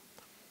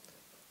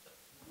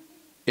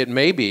 It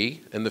may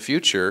be in the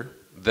future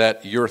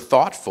that your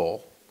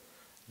thoughtful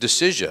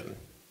decision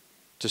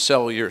to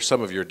sell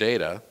some of your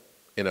data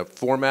in a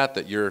format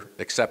that you're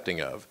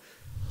accepting of,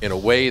 in a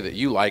way that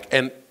you like,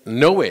 and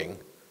knowing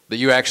that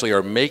you actually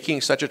are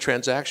making such a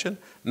transaction,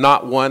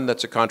 not one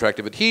that's a contract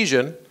of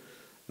adhesion,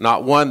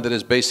 not one that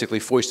is basically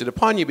foisted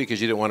upon you because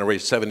you didn't want to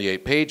read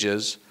 78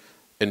 pages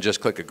and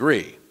just click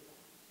agree.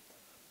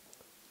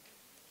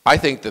 I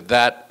think that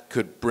that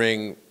could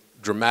bring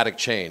dramatic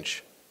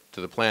change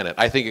to the planet.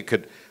 I think it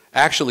could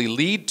actually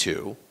lead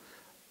to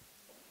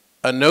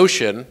a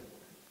notion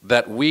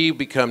that we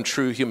become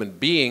true human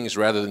beings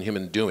rather than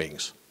human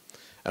doings.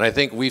 And I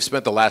think we've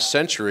spent the last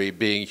century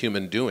being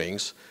human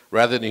doings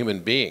rather than human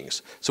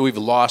beings. So we've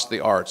lost the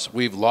arts,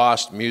 we've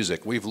lost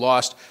music, we've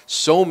lost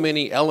so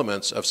many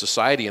elements of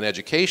society and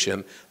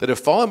education that have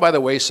fallen by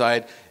the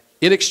wayside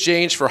in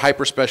exchange for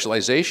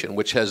hyper-specialization,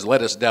 which has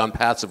led us down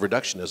paths of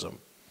reductionism.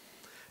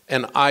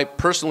 And I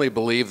personally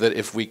believe that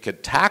if we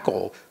could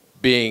tackle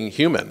being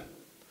human,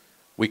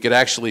 we could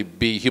actually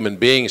be human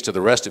beings to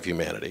the rest of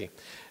humanity.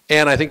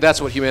 And I think that's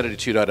what Humanity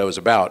 2.0 is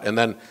about. And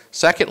then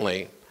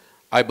secondly,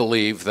 I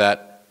believe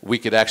that we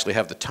could actually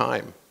have the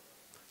time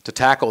to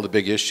tackle the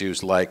big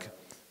issues like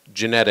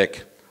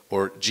genetic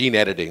or gene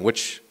editing,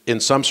 which in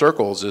some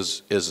circles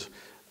is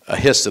a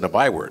hiss and a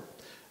byword.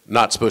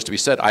 Not supposed to be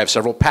said. I have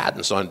several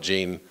patents on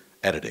gene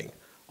editing,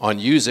 on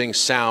using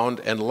sound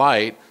and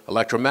light,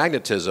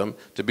 electromagnetism,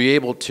 to be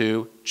able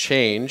to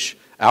change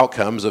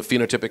outcomes of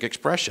phenotypic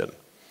expression.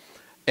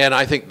 And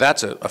I think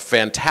that's a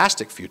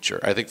fantastic future.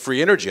 I think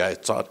free energy, I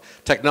saw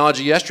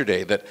technology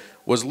yesterday that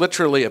was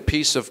literally a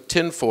piece of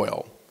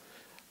tinfoil,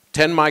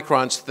 10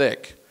 microns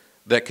thick,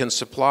 that can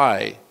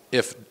supply,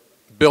 if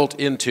built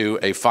into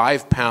a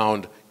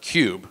 5-pound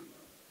cube,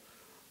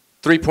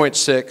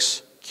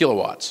 3.6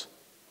 kilowatts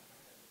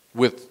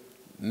with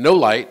no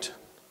light,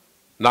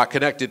 not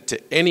connected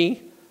to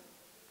any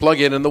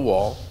plug-in in the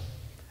wall,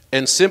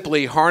 and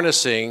simply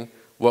harnessing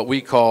what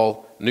we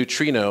call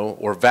neutrino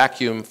or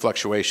vacuum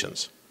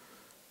fluctuations.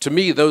 To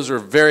me, those are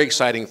very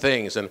exciting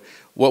things, and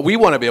what we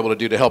want to be able to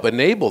do to help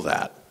enable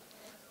that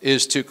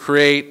is to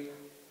create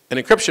an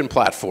encryption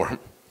platform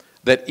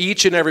that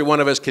each and every one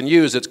of us can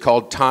use. It's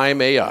called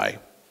Time AI,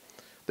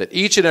 that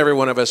each and every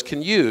one of us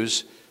can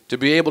use to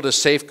be able to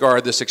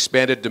safeguard this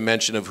expanded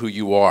dimension of who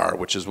you are,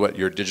 which is what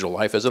your digital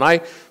life is. And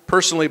I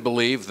personally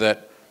believe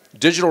that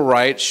digital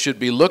rights should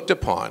be looked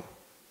upon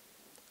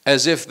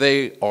as if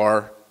they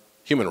are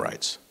human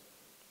rights.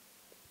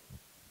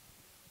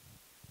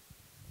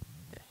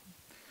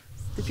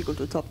 It's difficult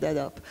to top that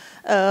up.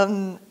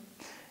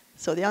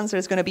 So the answer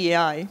is going to be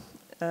AI,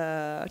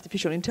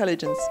 artificial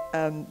intelligence,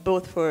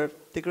 both for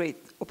the great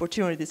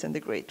opportunities and the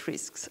great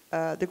risks.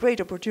 The great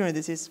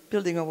opportunities is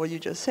building on what you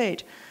just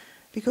said,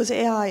 because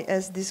AI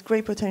has this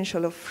great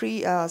potential of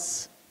free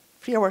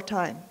our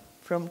time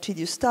from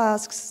tedious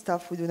tasks,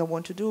 stuff we do not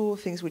want to do,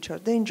 things which are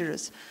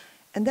dangerous.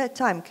 And that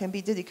time can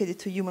be dedicated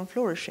to human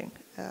flourishing.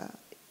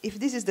 If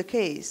this is the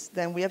case,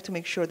 then we have to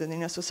make sure that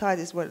in a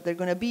society where there are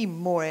going to be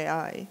more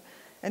AI,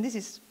 and this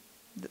is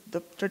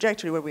the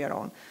trajectory where we are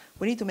on,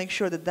 we need to make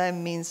sure that that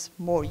means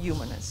more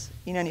humanness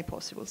in any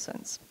possible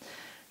sense.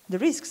 The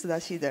risks that I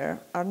see there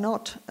are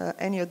not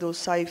any of those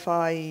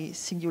sci-fi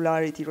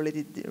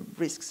singularity-related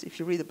risks. If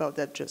you read about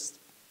that, just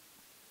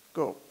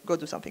go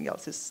do something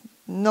else. It's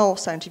no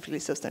scientifically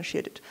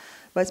substantiated,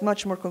 but it's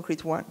much more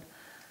concrete one.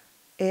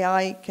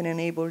 AI can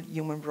enable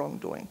human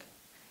wrongdoing.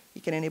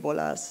 It can enable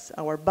us,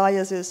 our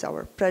biases,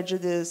 our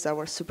prejudice,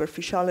 our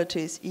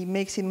superficialities. It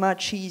makes it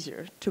much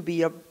easier to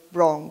be a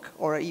wrong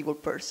or an evil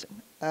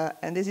person.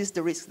 And this is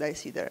the risk that I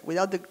see there.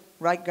 Without the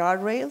right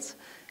guardrails,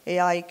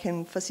 AI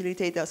can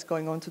facilitate us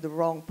going on to the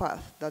wrong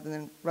path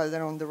rather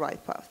than on the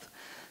right path.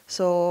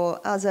 So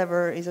as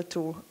ever, is a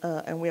tool,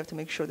 and we have to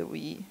make sure that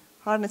we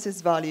harness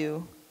its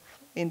value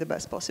in the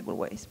best possible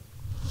ways.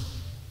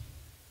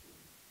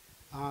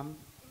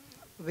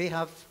 We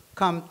have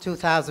come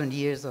 2,000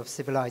 years of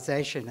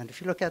civilization, and if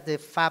you look at the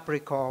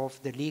fabric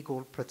of the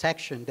legal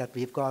protection that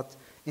we've got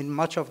in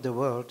much of the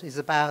world, is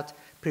about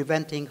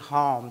preventing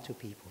harm to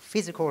people,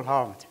 physical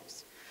harm to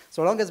us.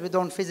 So long as we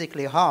don't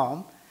physically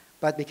harm,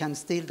 but we can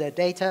steal their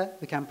data,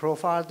 we can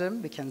profile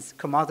them, we can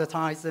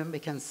commoditize them, we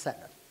can sell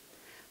them.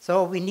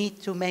 So we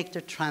need to make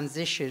the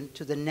transition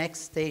to the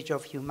next stage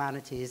of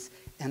humanity's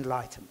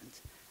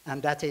enlightenment,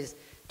 and that is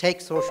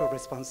take social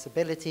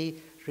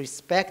responsibility,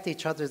 respect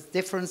each other's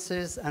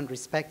differences, and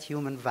respect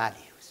human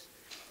values.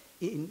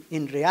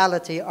 In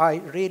reality, I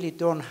really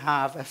don't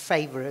have a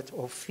favorite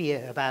or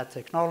fear about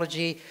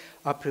technology.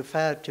 I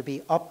prefer to be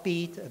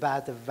upbeat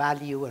about the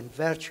value and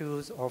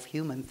virtues of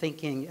human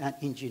thinking and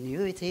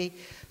ingenuity,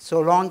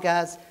 so long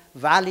as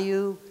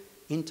value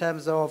in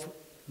terms of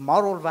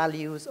moral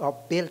values are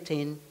built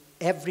in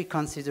every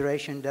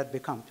consideration that we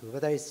come to,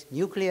 whether it's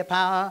nuclear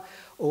power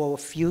or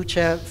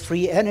future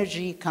free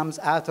energy comes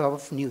out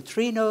of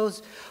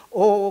neutrinos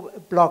or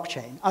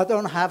blockchain. I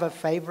don't have a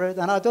favorite,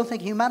 and I don't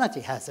think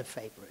humanity has a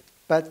favorite.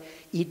 But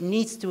it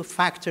needs to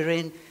factor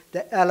in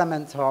the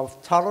element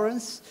of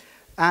tolerance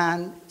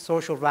and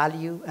social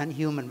value and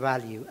human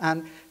value.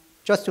 And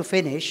just to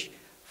finish,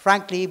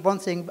 frankly, one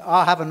thing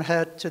I haven't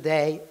heard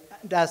today,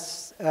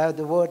 that's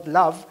the word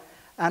love,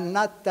 and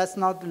that's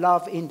not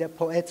love in the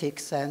poetic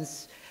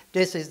sense.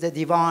 This is the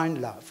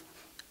divine love.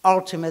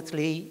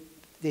 Ultimately,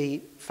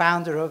 the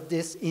founder of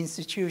this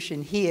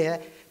institution here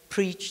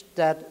preached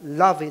that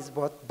love is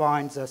what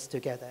binds us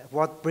together,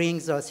 what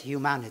brings us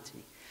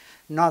humanity,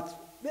 not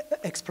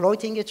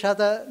exploiting each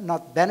other,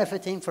 not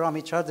benefiting from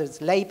each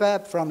other's labor,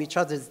 from each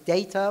other's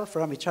data,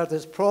 from each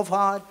other's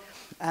profile,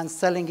 and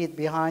selling it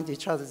behind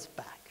each other's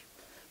back.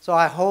 So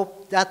I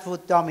hope that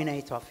would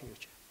dominate our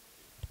future.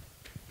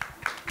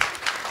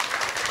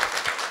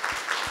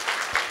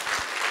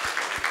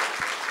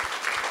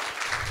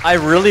 I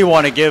really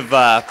want to give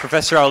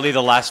Professor Ali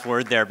the last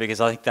word there, because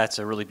I think that's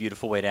a really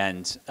beautiful way to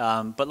end.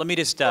 But let me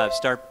just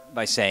start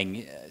by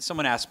saying,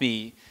 someone asked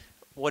me,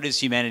 what is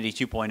humanity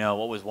 2.0?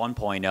 What was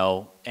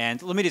 1.0?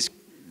 And let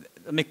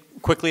me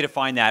quickly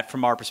define that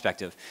from our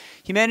perspective.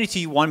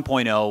 Humanity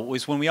 1.0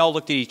 was when we all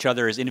looked at each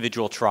other as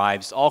individual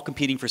tribes, all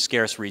competing for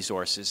scarce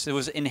resources. It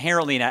was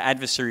inherently an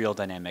adversarial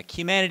dynamic.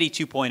 Humanity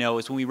 2.0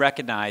 is when we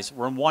recognize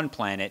we're on one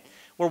planet,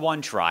 we're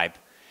one tribe,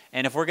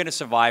 and if we're going to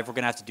survive, we're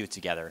going to have to do it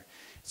together.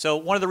 So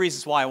one of the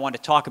reasons why I want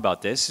to talk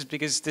about this is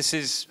because this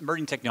is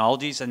emerging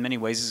technologies in many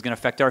ways is going to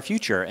affect our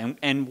future.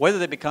 And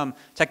whether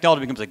technology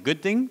becomes a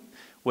good thing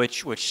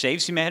which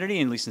saves humanity,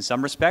 at least in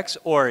some respects,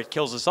 or it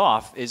kills us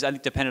off, is, I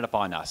think, dependent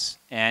upon us.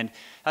 And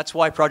that's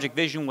why Project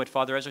Vision, what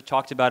Father Ezra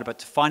talked about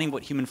defining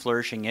what human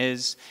flourishing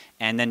is,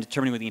 and then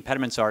determining what the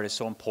impediments are, is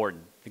so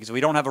important. Because if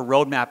we don't have a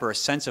roadmap or a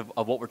sense of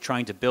what we're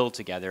trying to build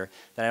together,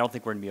 then I don't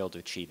think we're going to be able to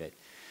achieve it.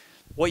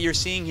 What you're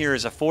seeing here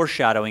is a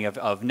foreshadowing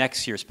of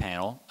next year's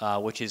panel,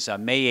 which is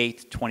May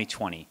 8th,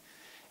 2020.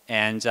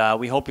 And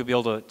we hope you'll be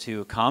able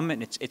to come.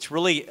 And it's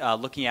really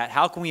looking at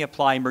how can we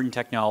apply emerging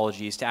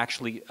technologies to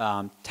actually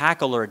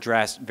tackle or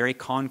address very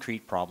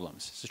concrete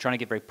problems. So trying to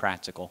get very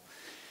practical.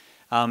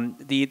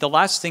 The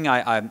last thing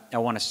I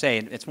want to say,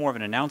 it's more of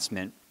an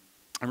announcement.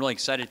 I'm really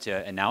excited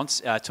to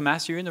announce.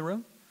 Tomas, you're in the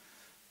room?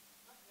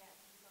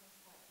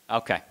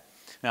 Okay.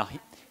 Now,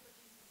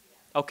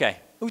 okay.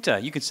 Uta,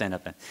 you can stand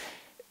up then.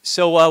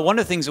 So one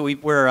of the things that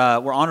we're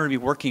honored to be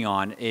working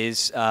on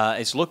is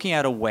looking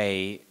at a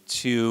way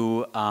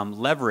to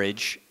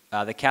leverage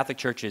the Catholic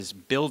Church's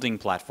building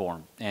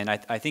platform. And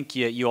I think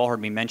you all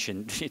heard me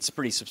mention it's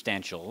pretty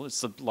substantial.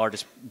 It's the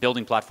largest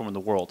building platform in the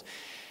world.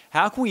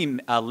 How can we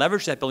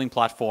leverage that building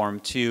platform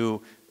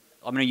to,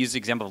 I'm going to use the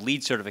example of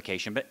LEED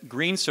certification, but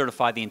green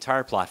certify the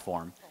entire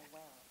platform?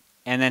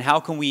 And then how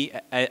can we,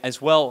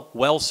 as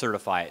well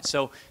certify it?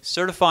 So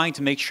certifying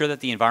to make sure that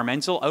the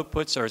environmental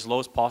outputs are as low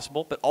as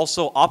possible, but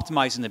also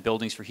optimizing the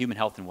buildings for human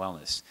health and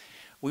wellness.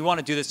 We want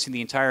to do this to the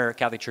entire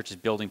Catholic Church's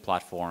building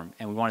platform,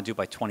 and we want to do it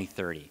by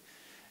 2030.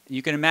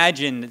 You can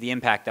imagine the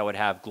impact that would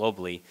have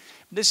globally.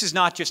 This is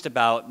not just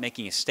about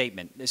making a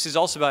statement. This is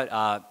also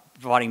about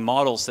providing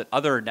models that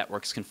other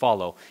networks can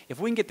follow. If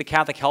we can get the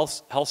Catholic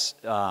health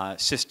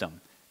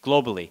system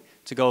globally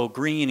to go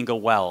green and go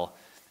well,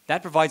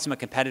 that provides them a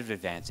competitive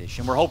advantage,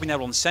 and we're hoping that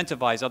will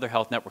incentivize other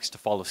health networks to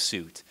follow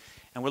suit.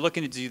 And we're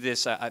looking to do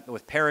this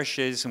with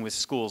parishes and with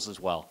schools as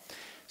well.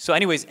 So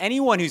anyways,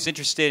 anyone who's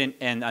interested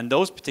in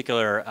those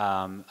particular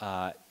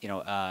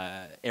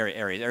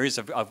areas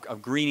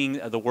of greening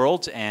the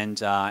world and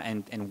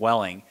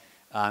welling,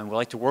 would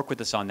like to work with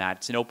us on that.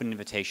 It's an open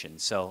invitation.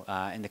 So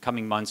in the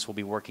coming months, we'll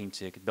be working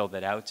to build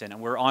that out. And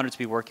we're honored to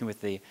be working with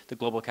the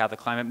Global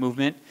Catholic Climate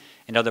Movement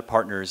and other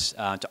partners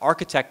to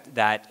architect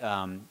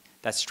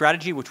that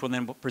strategy, which we'll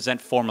then present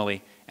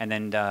formally, and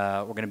then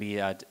we're going to be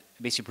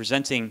basically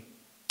presenting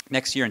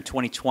next year in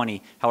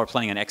 2020 how we're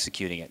planning on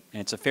executing it.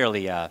 And it's a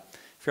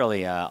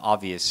fairly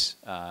obvious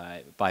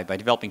by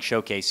developing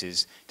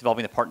showcases,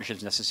 developing the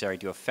partnerships necessary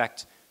to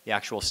affect the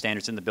actual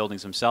standards in the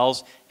buildings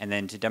themselves, and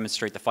then to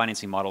demonstrate the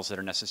financing models that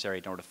are necessary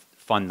in order to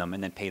fund them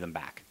and then pay them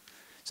back.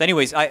 So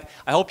anyways, I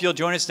hope you'll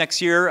join us next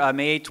year,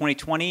 May 8,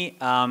 2020.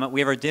 We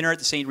have our dinner at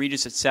the St.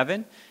 Regis at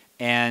 7.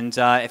 And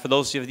for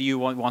those of you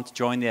who want to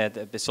join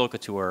the Basilica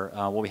tour,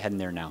 we'll be heading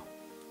there now.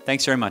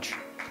 Thanks very much.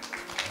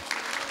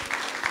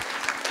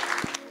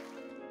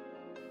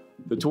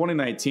 The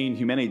 2019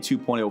 Humanity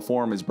 2.0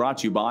 Forum is brought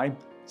to you by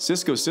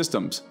Cisco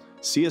Systems,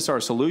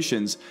 CSR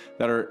solutions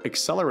that are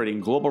accelerating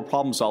global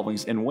problem solving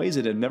in ways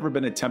that have never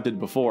been attempted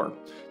before,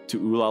 to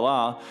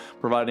Uulala,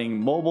 providing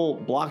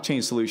mobile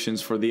blockchain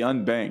solutions for the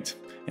unbanked,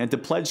 and to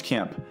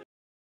Pledgecamp,